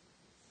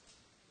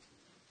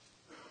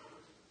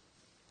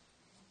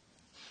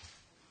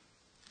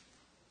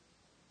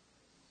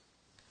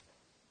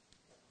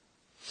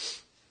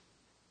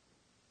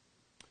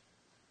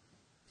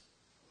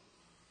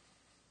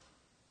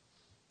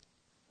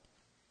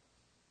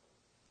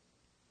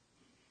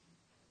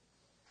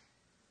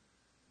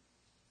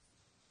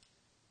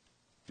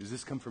 Does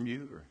this come from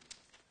you? Or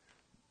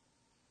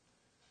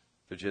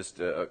they're just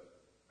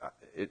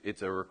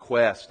it's a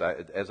request.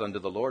 As unto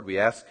the Lord, we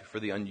ask for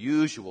the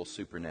unusual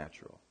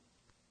supernatural.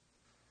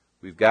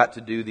 We've got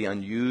to do the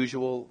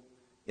unusual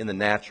in the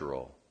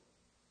natural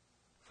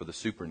for the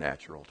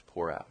supernatural to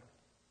pour out.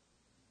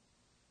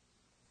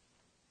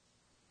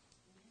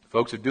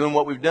 Folks, if doing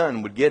what we've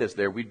done would get us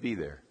there, we'd be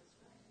there.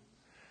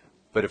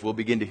 But if we'll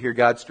begin to hear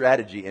God's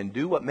strategy and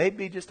do what may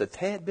be just a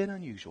tad bit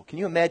unusual. Can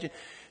you imagine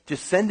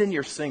just sending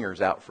your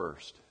singers out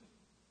first?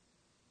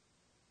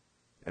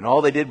 And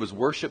all they did was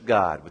worship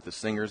God with the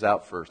singers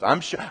out first.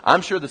 I'm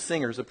sure the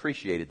singers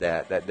appreciated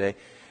that day.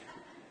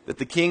 That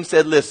the king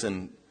said,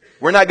 listen,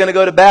 we're not going to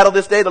go to battle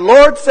this day. The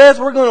Lord says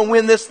we're going to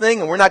win this thing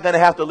and we're not going to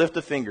have to lift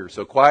a finger.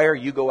 So choir,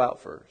 you go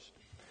out first.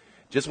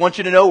 Just want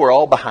you to know we're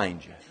all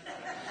behind you.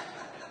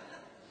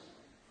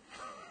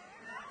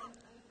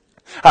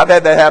 I've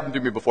had that happen to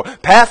me before.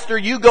 Pastor,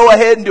 you go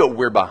ahead and do it.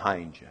 We're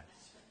behind you.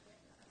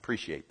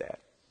 Appreciate that.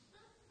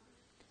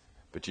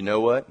 But you know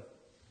what?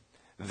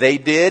 They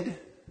did.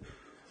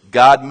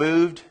 God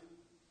moved.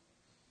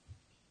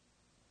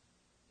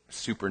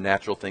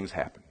 Supernatural things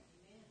happened.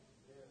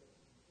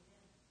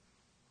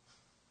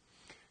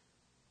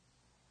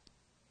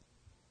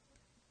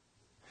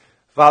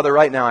 Father,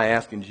 right now I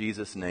ask in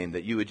Jesus' name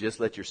that you would just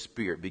let your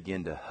Spirit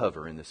begin to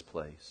hover in this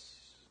place.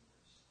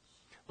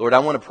 Lord, I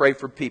want to pray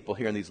for people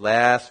here in these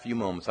last few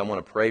moments. I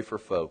want to pray for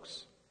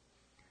folks.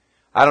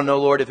 I don't know,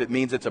 Lord, if it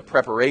means it's a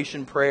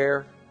preparation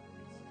prayer,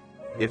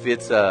 if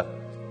it's a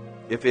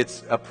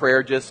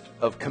prayer just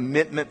of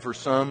commitment for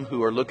some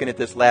who are looking at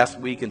this last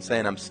week and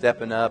saying, I'm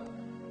stepping up.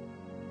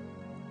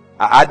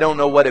 I don't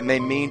know what it may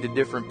mean to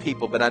different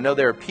people, but I know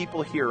there are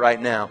people here right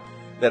now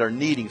that are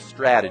needing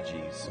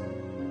strategies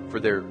for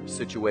their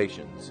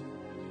situations.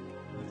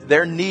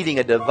 They're needing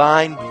a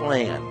divine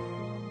plan.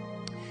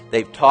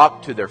 They've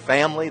talked to their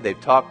family,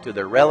 they've talked to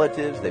their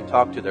relatives, they've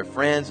talked to their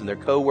friends and their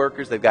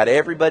co-workers. They've got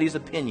everybody's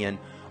opinion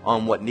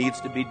on what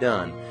needs to be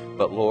done.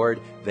 But Lord,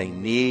 they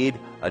need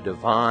a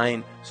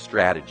divine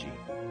strategy.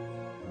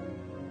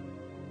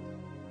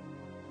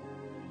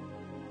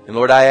 And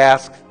Lord, I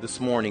ask this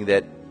morning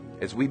that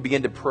as we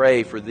begin to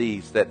pray for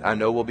these that I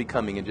know will be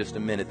coming in just a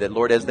minute, that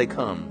Lord, as they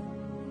come,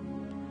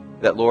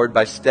 that Lord,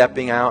 by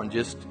stepping out and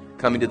just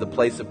coming to the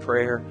place of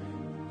prayer,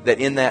 that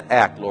in that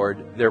act,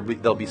 Lord,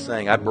 they'll be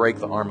saying, I break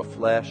the arm of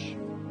flesh.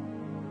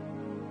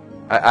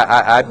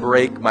 I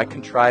break my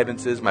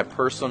contrivances, my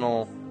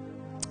personal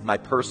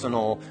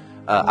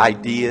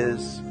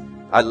ideas.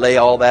 I lay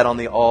all that on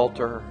the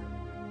altar.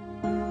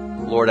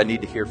 Lord, I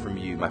need to hear from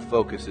you. My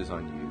focus is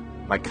on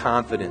you. My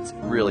confidence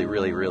really,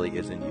 really, really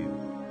is in you.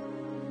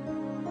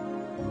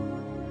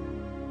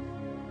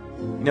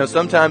 You know,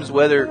 sometimes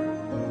whether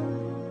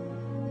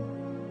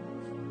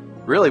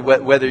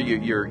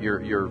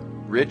you're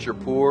rich or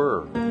poor,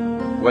 or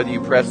whether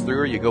you press through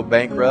or you go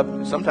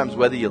bankrupt, sometimes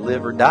whether you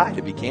live or die,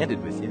 to be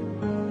candid with you.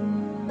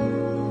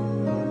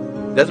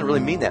 It doesn't really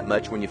mean that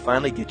much when you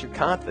finally get your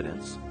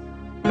confidence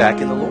back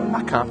in the Lord.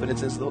 My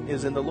confidence is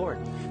in the Lord.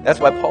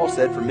 That's why Paul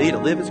said, for me to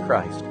live is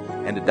Christ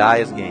and to die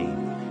is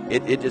gain.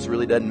 It just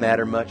really doesn't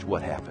matter much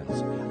what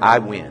happens. I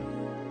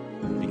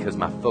win because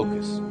my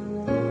focus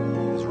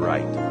is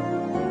right.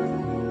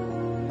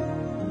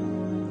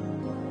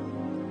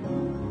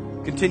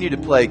 Continue to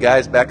play,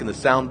 guys, back in the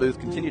sound booth.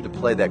 Continue to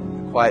play that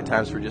Quiet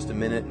Times for just a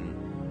minute.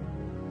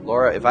 And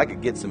Laura, if I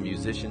could get some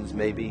musicians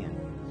maybe, and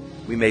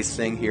we may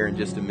sing here in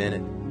just a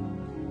minute.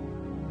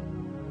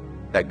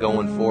 That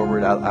going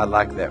forward, I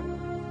like that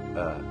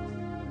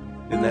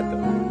Isn't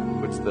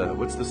that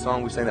what's the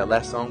song we sang, that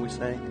last song we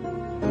sang?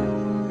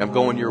 I'm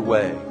going your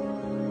way.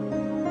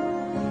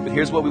 But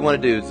here's what we want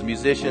to do. The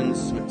musicians,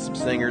 some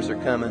singers are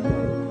coming,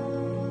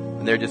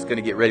 and they're just going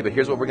to get ready. But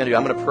here's what we're going to do.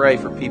 I'm going to pray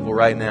for people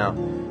right now.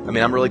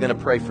 I'm really going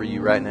to pray for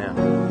you right now.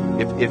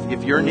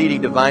 If you're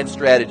needing divine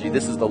strategy,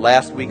 this is the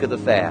last week of the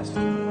fast.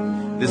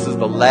 This is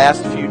the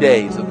last few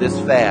days of this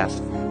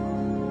fast.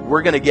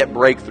 We're going to get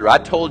breakthrough. I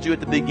told you at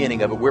the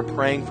beginning of it, we're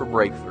praying for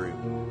breakthrough.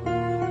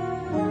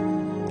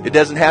 It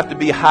doesn't have to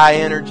be high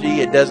energy.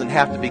 It doesn't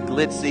have to be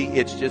glitzy.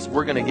 It's just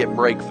we're going to get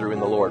breakthrough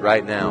in the Lord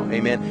right now.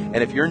 Amen.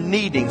 And if you're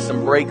needing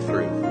some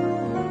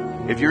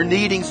breakthrough, if you're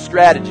needing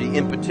strategy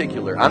in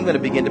particular, I'm going to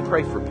begin to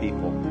pray for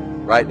people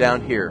right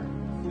down here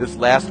this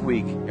last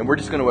week. And we're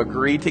just going to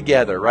agree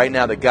together right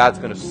now that God's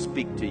going to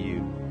speak to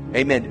you.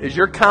 Amen. Is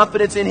your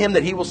confidence in Him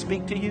that He will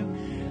speak to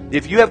you?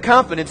 If you have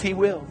confidence, He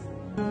will.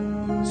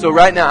 So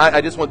right now,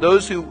 I just want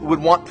those who would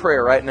want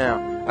prayer right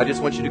now, I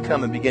just want you to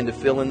come and begin to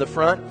fill in the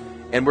front.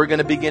 And we're going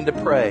to begin to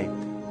pray.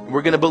 And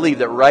we're going to believe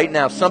that right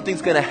now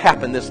something's going to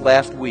happen this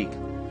last week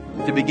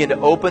to begin to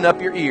open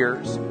up your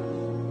ears,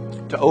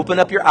 to open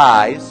up your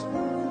eyes,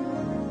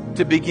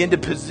 to begin to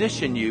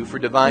position you for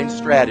divine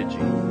strategy.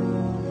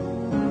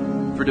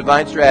 For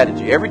divine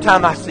strategy. Every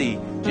time I see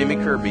Jimmy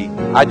Kirby,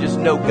 I just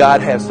know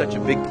God has such a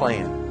big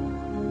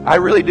plan. I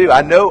really do.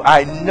 I know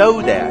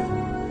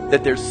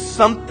that there's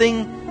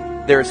something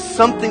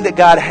that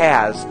God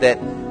has that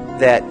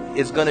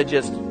is going to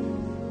just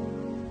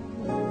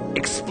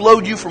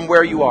explode you from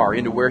where you are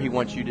into where He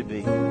wants you to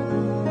be.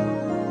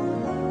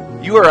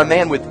 You are a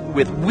man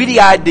with witty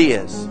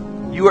ideas.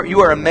 You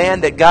are a man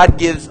that God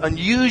gives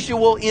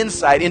unusual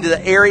insight into the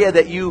area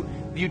that you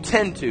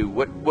tend to,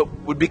 what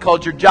would be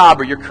called your job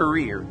or your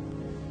career.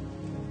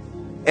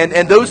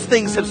 And those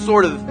things have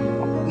sort of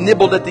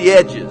nibbled at the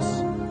edges.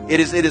 It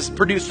has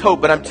produced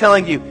hope, but I'm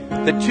telling you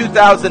that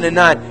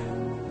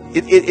 2009,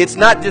 it's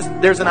not just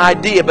there's an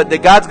idea, but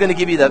that God's going to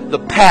give you the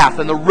path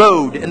and the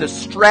road and the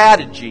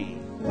strategy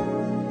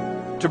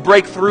to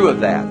break through of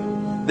that.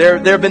 There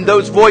have been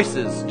those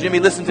voices. Jimmy,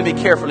 listen to me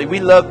carefully.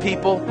 We love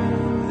people.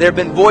 There have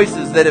been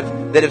voices that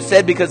have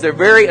said, because they're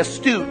very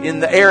astute in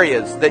the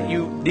areas that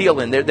you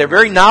deal in. They're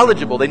very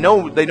knowledgeable. They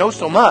know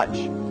so much.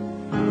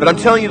 But I'm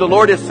telling you, the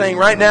Lord is saying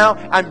right now,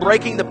 I'm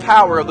breaking the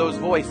power of those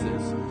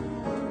voices.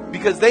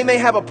 Because they may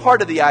have a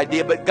part of the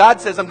idea, but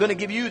God says, I'm going to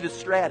give you the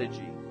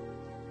strategy.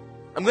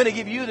 I'm going to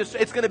give you this.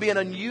 It's going to be an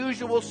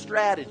unusual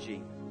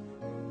strategy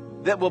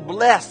that will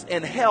bless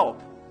and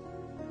help.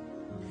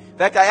 In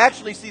fact, I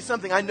actually see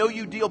something. I know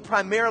you deal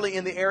primarily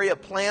in the area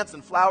of plants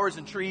and flowers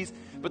and trees,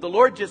 but the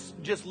Lord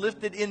just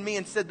lifted in me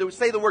and said,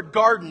 say the word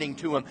gardening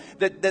to him,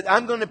 that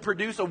I'm going to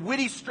produce a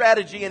witty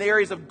strategy in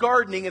areas of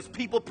gardening as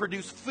people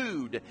produce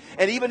food.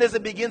 And even as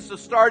it begins to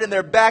start in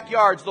their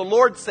backyards, the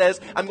Lord says,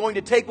 I'm going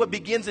to take what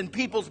begins in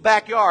people's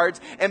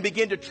backyards and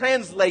begin to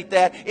translate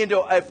that into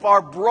a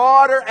far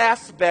broader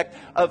aspect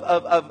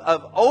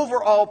of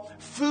overall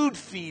food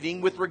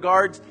feeding with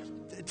regards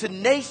to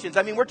nations.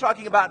 We're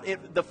talking about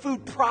the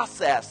food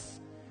process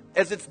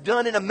as it's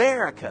done in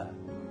America.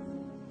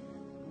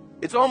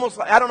 It's almost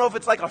like, I don't know if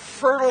it's like a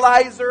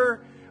fertilizer.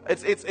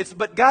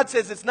 But God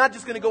says it's not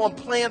just going to go on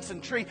plants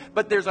and trees,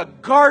 but there's a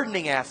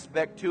gardening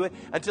aspect to it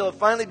until it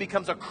finally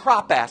becomes a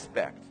crop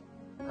aspect.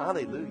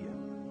 Hallelujah.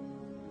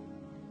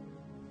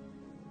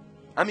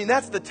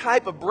 That's the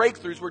type of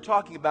breakthroughs we're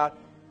talking about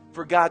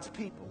for God's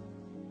people.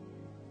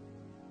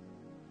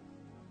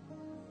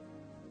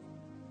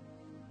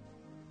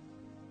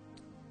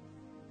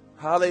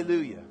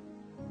 Hallelujah.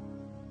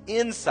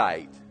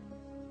 Insight.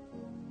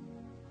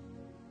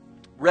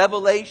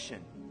 Revelation.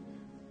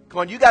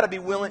 Come on, you got to be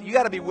willing. You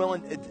got to be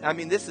willing.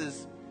 This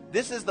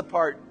is the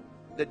part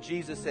that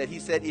Jesus said. He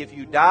said, if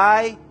you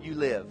die, you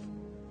live.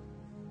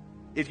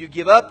 If you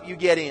give up, you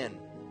get in.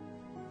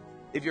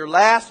 If you're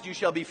last, you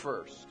shall be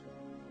first.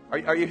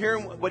 Are you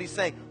hearing what he's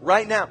saying?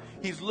 Right now,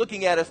 he's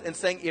looking at us and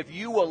saying, if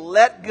you will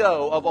let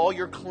go of all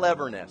your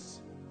cleverness,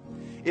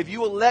 if you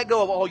will let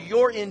go of all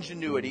your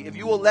ingenuity, if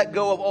you will let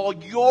go of all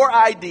your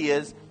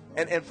ideas,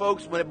 and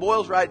folks, when it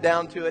boils right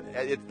down to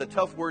it, the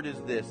tough word is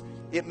this.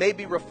 It may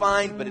be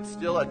refined, but it's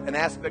still an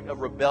aspect of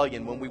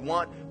rebellion when we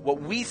want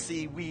what we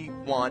see we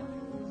want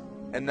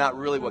and not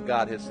really what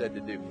God has said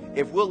to do.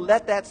 If we'll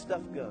let that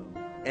stuff go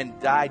and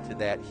die to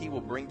that, He will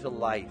bring to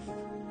life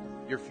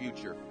your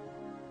future.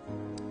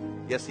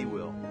 Yes, He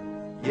will.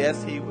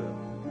 Yes, He will.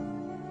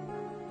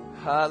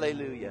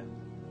 Hallelujah.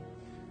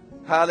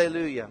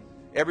 Hallelujah.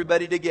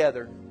 Everybody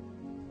together.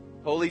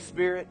 Holy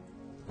Spirit,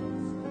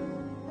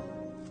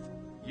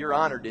 You're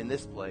honored in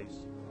this place.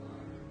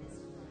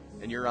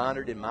 And You're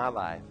honored in my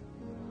life.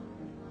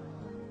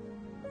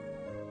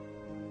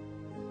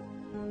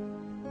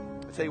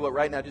 I tell you what,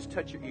 right now, just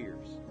touch your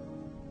ears.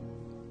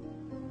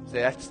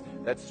 Say,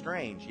 that's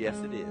strange. Yes,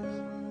 it is.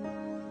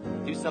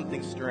 Do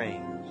something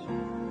strange.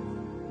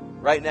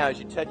 Right now, as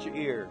you touch your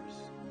ears,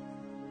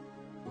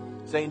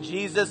 say, in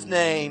Jesus'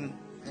 name,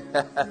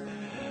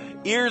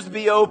 ears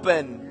be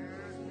open,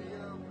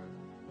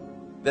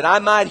 that I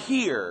might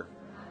hear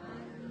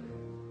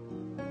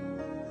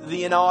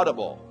the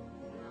inaudible,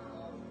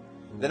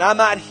 that I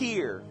might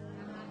hear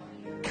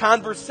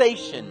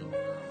conversation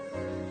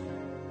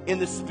in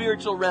the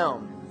spiritual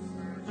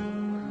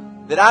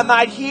realm, that I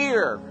might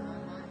hear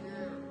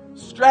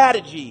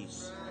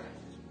strategies,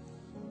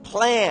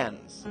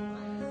 plans,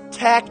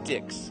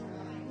 tactics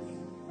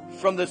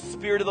from the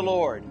Spirit of the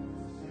Lord.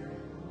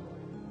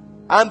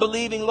 I'm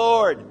believing,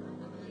 Lord,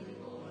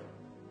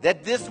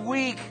 that this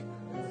week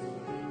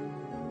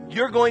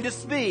You're going to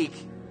speak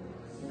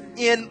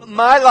in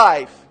my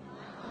life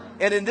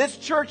and in this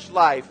church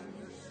life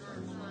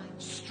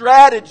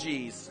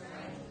strategies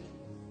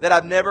that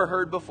I've never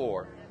heard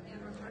before.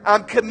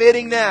 I'm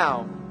committing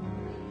now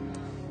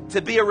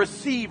to be a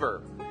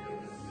receiver,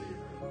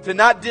 to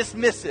not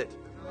dismiss it,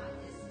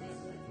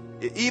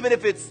 even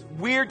if it's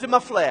weird to my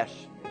flesh,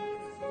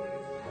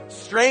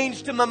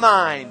 strange to my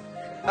mind.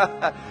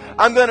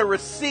 I'm going to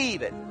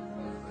receive it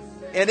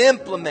and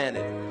implement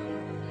it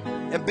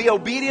and be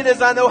obedient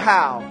as I know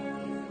how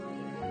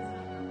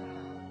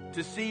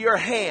to see Your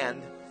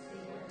hand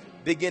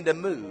begin to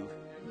move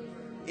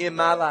in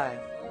my life.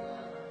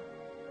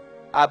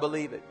 I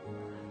believe it.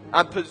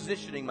 I'm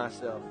positioning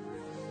myself.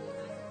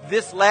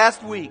 This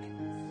last week,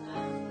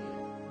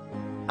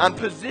 I'm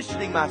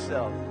positioning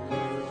myself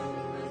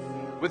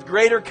with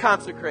greater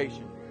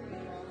consecration,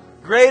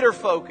 greater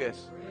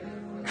focus,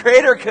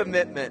 greater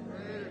commitment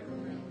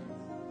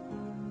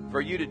for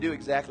You to do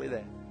exactly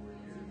that.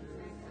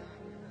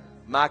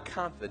 My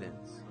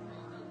confidence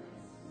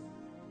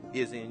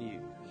is in You.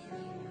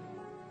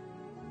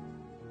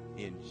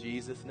 In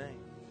Jesus' name.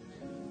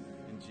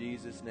 In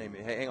Jesus' name.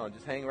 Hang on.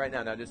 Just hang right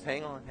now. Now just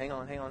hang on. Hang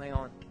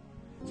on.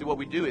 See, what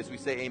we do is we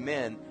say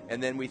amen,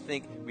 and then we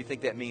think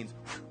that means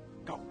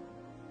go.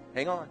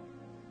 Hang on.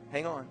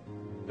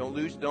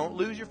 Don't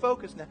lose your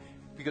focus now.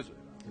 Because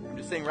I'm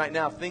just saying right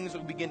now, things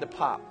will begin to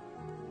pop.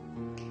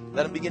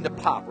 Let them begin to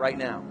pop right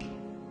now.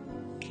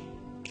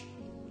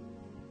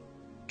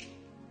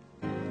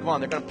 Come on,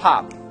 they're going to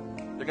pop.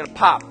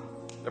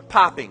 They're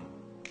popping.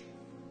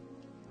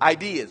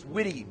 Ideas,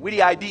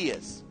 witty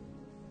ideas.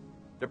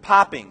 They're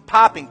popping.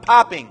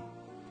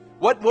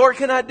 What more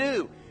can I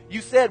do?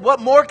 You said, what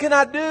more can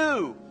I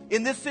do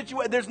in this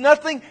situation? There's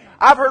nothing,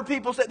 I've heard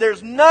people say,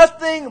 there's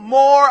nothing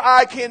more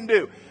I can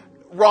do.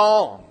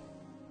 Wrong.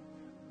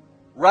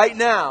 Right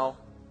now,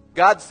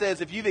 God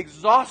says if you've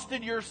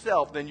exhausted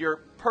yourself, then you're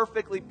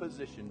perfectly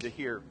positioned to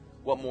hear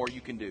what more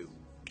you can do.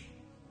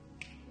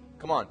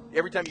 Come on.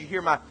 Every time you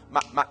hear my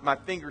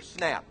fingers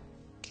snap,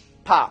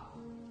 pop.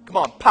 Come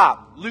on,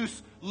 pop.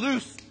 Loose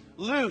those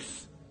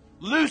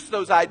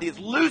ideas.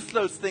 Loose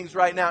those things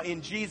right now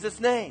in Jesus'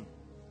 name.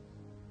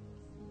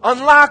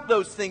 Unlock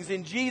those things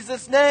in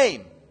Jesus'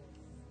 name.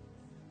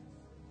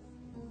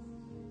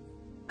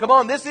 Come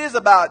on, this is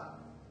about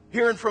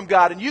hearing from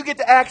God. And you get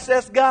to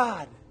access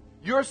God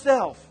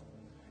yourself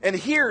and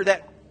hear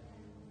that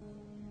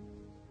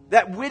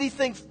witty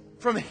thing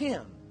from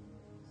Him.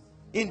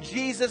 In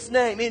Jesus'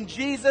 name. In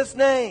Jesus'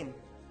 name.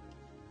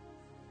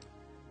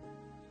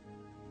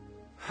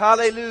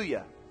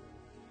 Hallelujah.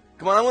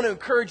 Come on, I want to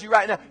encourage you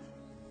right now.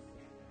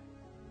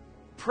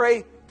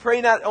 Pray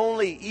not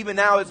only even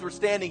now as we're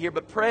standing here,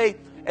 but pray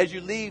as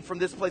you leave from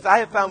this place. I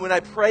have found when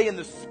I pray in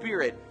the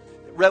Spirit,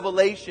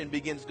 revelation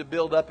begins to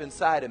build up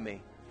inside of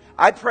me.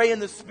 I pray in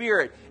the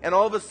Spirit, and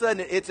all of a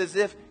sudden it's as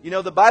if,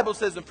 the Bible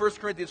says in 1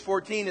 Corinthians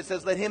 14, it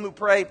says, let him who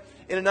pray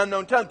in an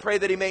unknown tongue pray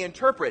that he may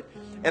interpret.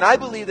 And I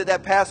believe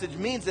that passage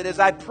means that as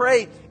I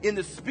pray in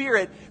the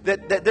Spirit,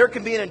 that there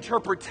can be an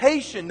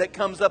interpretation that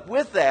comes up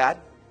with that,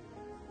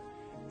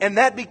 and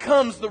that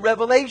becomes the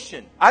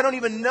revelation. I don't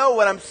even know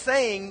what I'm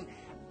saying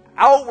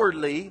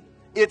outwardly.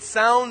 It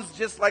sounds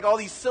just like all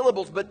these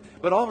syllables,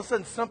 but all of a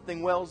sudden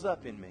something wells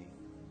up in me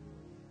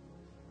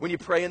when you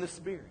pray in the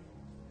Spirit.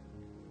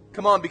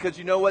 Come on, because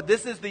you know what?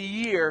 This is the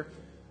year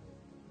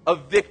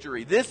of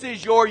victory. This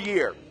is your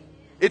year.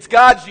 It's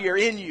God's year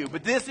in you,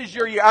 but this is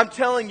your year. I'm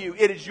telling you,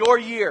 it is your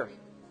year.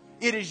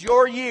 It is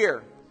your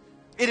year.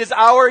 It is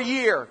our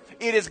year.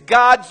 It is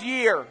God's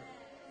year.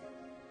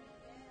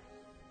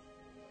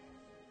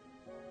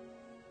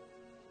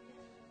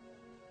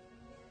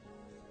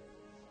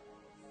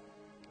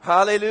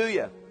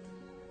 Hallelujah.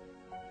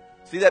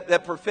 See,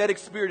 that prophetic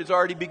spirit has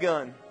already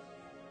begun.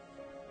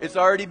 It's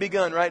already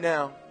begun right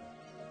now.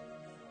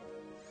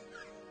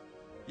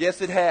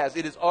 Yes, it has.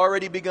 It has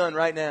already begun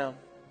right now.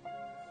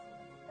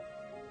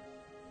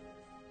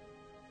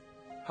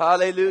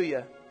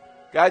 Hallelujah.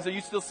 Guys, are you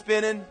still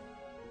spinning?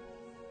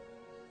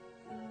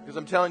 Because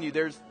I'm telling you,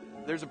 there's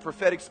a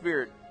prophetic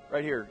spirit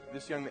right here.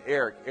 This young man,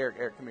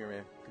 Eric, come here,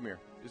 man. Come here.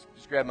 Just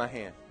grab my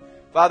hand.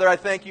 Father, I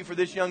thank You for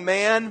this young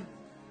man.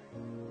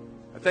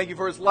 I thank You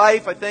for his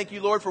life. I thank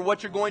You, Lord, for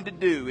what You're going to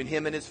do in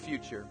him and his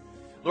future.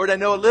 Lord, I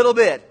know a little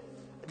bit,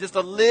 just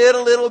a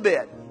little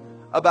bit,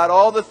 about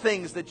all the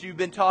things that You've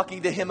been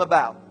talking to him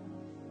about.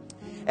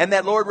 And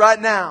that, Lord,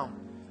 right now,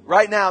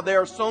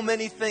 there are so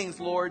many things,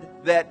 Lord,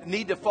 that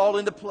need to fall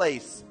into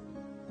place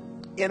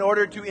in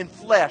order to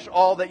enflesh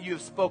all that You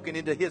have spoken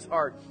into his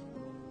heart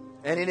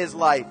and in his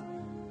life.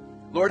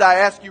 Lord, I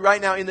ask you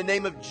right now in the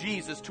name of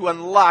Jesus to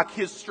unlock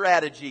His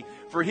strategy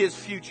for His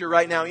future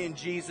right now in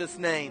Jesus'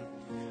 name.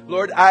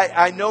 Lord,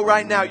 I know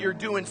right now you're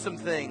doing some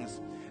things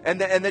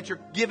and that you're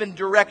giving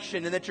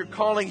direction and that you're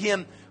calling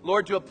him,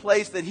 Lord, to a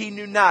place that he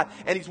knew not.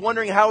 And he's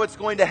wondering how it's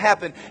going to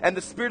happen. And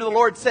the Spirit of the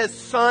Lord says,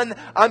 son,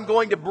 I'm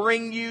going to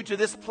bring you to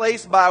this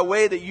place by a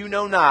way that you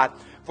know not.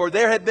 For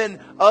there have been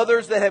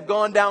others that have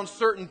gone down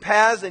certain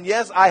paths, and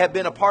yes, I have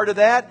been a part of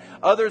that.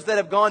 Others that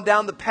have gone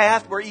down the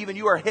path where even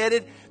you are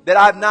headed that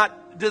I've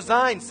not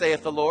designed,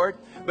 saith the Lord.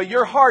 But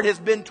your heart has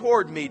been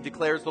toward me,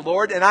 declares the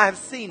Lord, and I have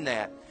seen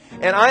that.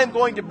 And I am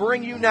going to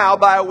bring you now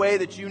by a way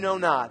that you know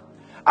not.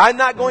 I'm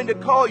not going to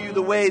call you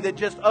the way that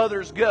just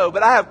others go,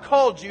 but I have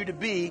called you to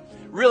be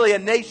really a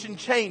nation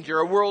changer,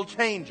 a world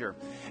changer.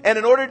 And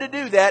in order to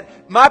do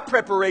that, my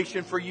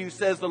preparation for you,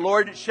 says the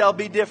Lord, shall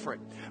be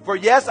different. For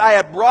yes, I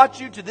have brought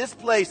you to this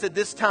place at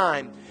this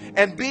time.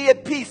 And be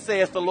at peace,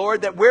 saith the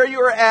Lord, that where you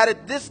are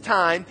at this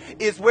time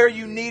is where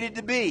you needed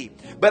to be.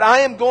 But I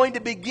am going to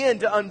begin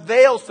to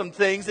unveil some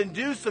things and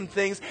do some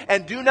things.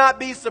 And do not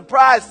be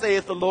surprised,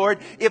 saith the Lord,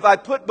 if I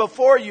put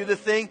before you the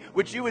thing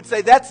which you would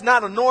say, that's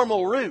not a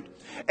normal route.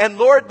 And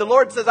Lord, the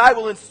Lord says, I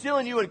will instill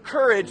in you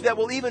courage that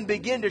will even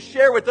begin to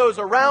share with those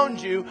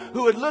around you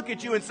who would look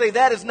at you and say,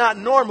 that is not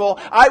normal.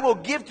 I will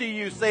give to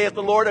you, saith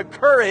the Lord, a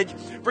courage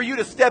for you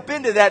to step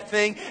into that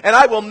thing. And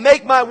I will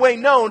make my way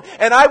known.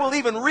 And I will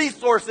even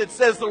resource it,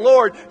 says the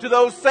Lord, to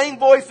those same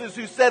voices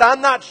who said,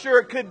 I'm not sure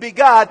it could be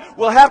God.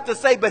 Will have to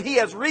say, but He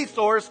has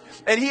resourced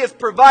and He has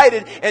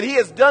provided and He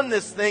has done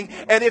this thing.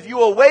 And if you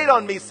will wait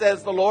on me,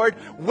 says the Lord,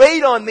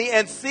 wait on me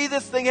and see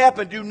this thing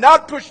happen. Do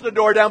not push the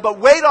door down, but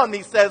wait on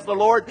me, says the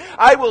Lord.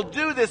 I will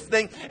do this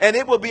thing, and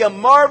it will be a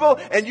marvel,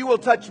 and you will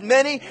touch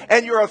many,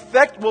 and your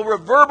effect will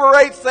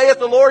reverberate, saith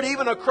the Lord,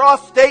 even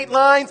across state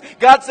lines.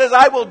 God says,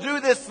 I will do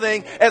this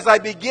thing as I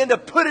begin to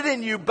put it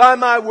in you by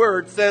my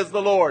word, says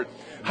the Lord.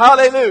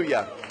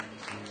 Hallelujah.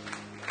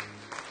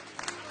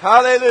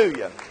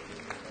 Hallelujah.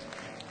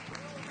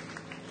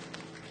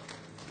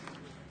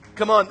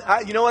 Come on.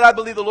 You know what I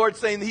believe the Lord's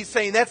saying? He's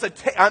saying there's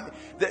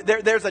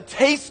a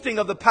tasting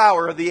of the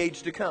power of the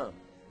age to come.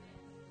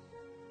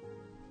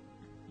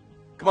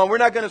 Come on, we're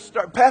not going to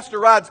start. Pastor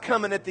Rod's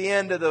coming at the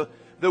end of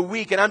the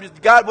week, and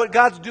what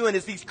God's doing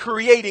is He's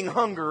creating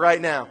hunger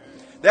right now.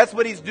 That's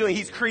what He's doing.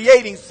 He's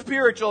creating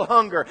spiritual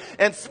hunger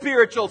and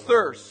spiritual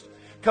thirst.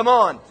 Come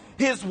on.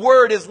 His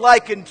word is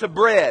likened to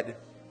bread.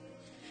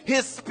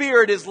 His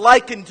spirit is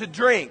likened to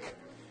drink.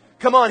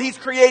 Come on, He's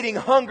creating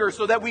hunger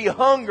so that we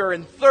hunger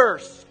and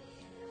thirst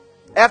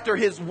after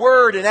His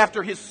word and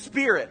after His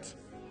spirit.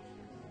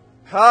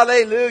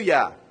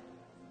 Hallelujah.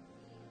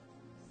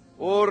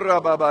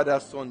 Ora babada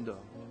sondo.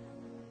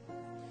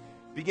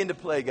 Begin to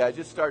play, guys.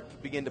 Just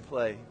begin to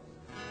play.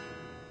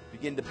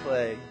 Begin to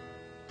play.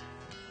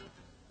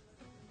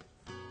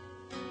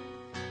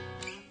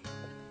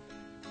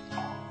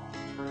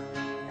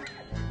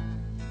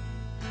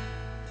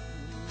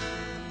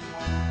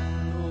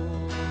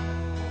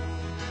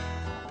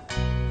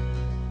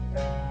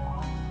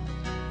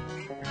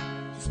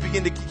 Just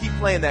begin to keep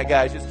playing that,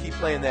 guys. Just keep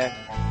playing that.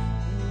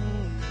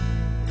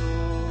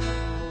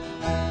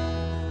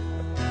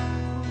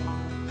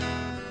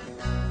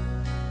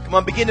 Come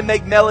on, begin to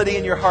make melody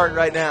in your heart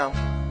right now.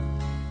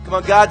 Come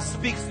on, God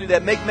speaks through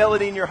that. Make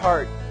melody in your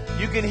heart.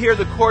 You can hear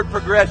the chord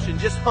progression.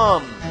 Just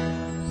hum.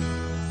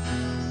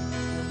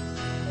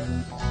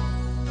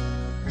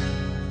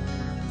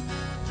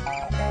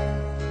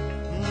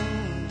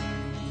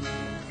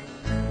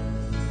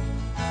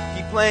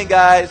 Keep playing,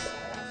 guys.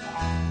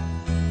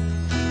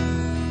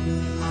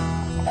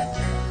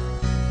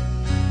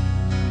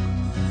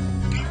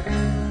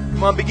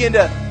 Come on, begin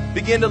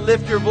to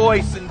lift your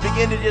voice and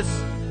begin to just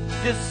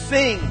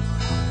sing.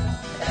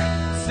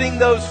 Sing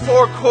those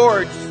 4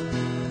 chords.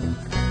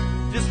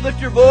 Just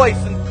lift your voice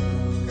and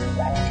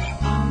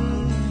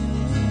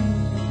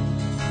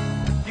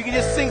you can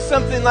just sing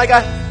something like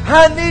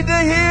I need to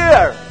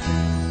hear.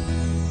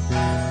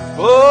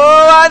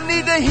 Oh, I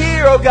need to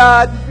hear, oh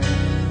God.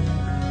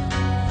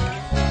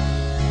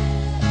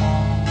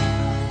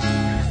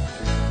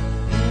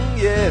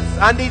 Yes,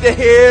 I need to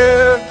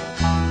hear.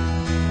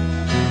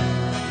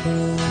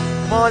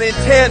 Come on,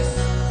 intense.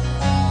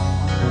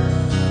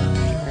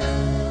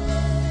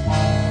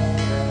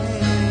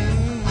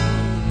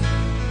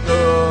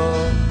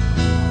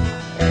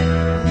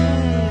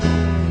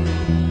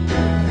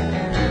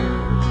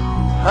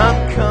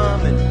 I'm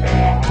coming.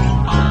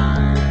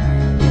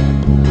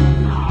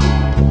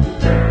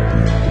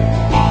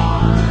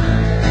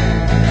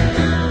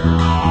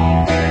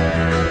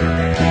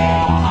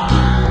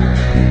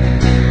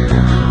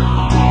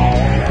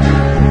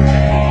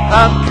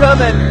 I'm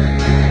coming.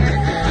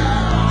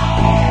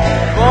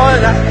 Come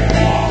on.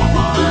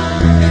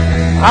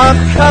 I'm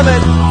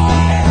coming.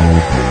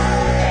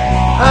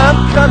 I'm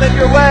coming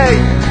your way.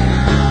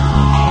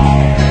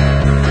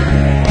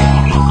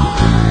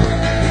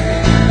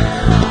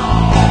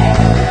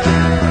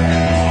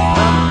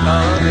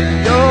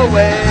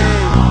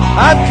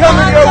 I'm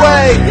coming your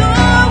way.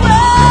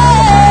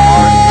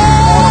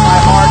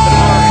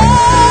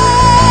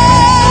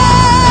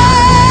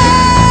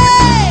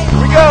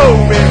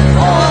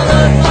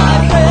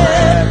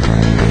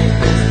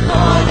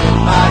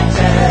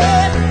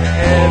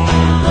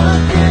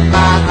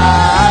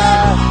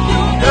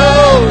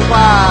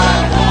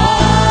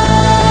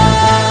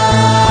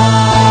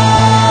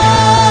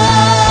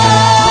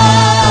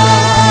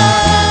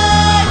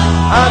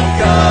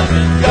 come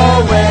and go.